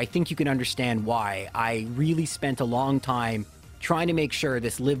make, but I think you can understand why. I really spent a long time trying to make sure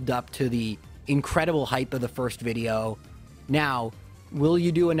this lived up to the incredible hype of the first video. Now, will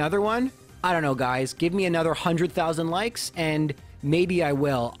you do another one? I don't know, guys. Give me another 100,000 likes, and maybe I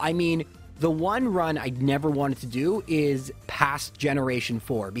will. I mean, the one run I never wanted to do is past Generation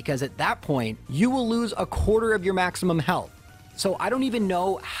 4, because at that point, you will lose a quarter of your maximum health. So I don't even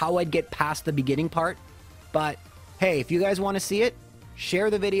know how I'd get past the beginning part, but hey, if you guys want to see it,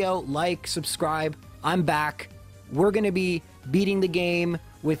 share the video, like, subscribe. I'm back. We're going to be beating the game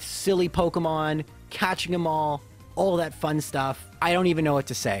with silly Pokemon, catching them all that fun stuff. I don't even know what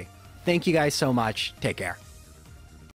to say. Thank you guys so much. Take care.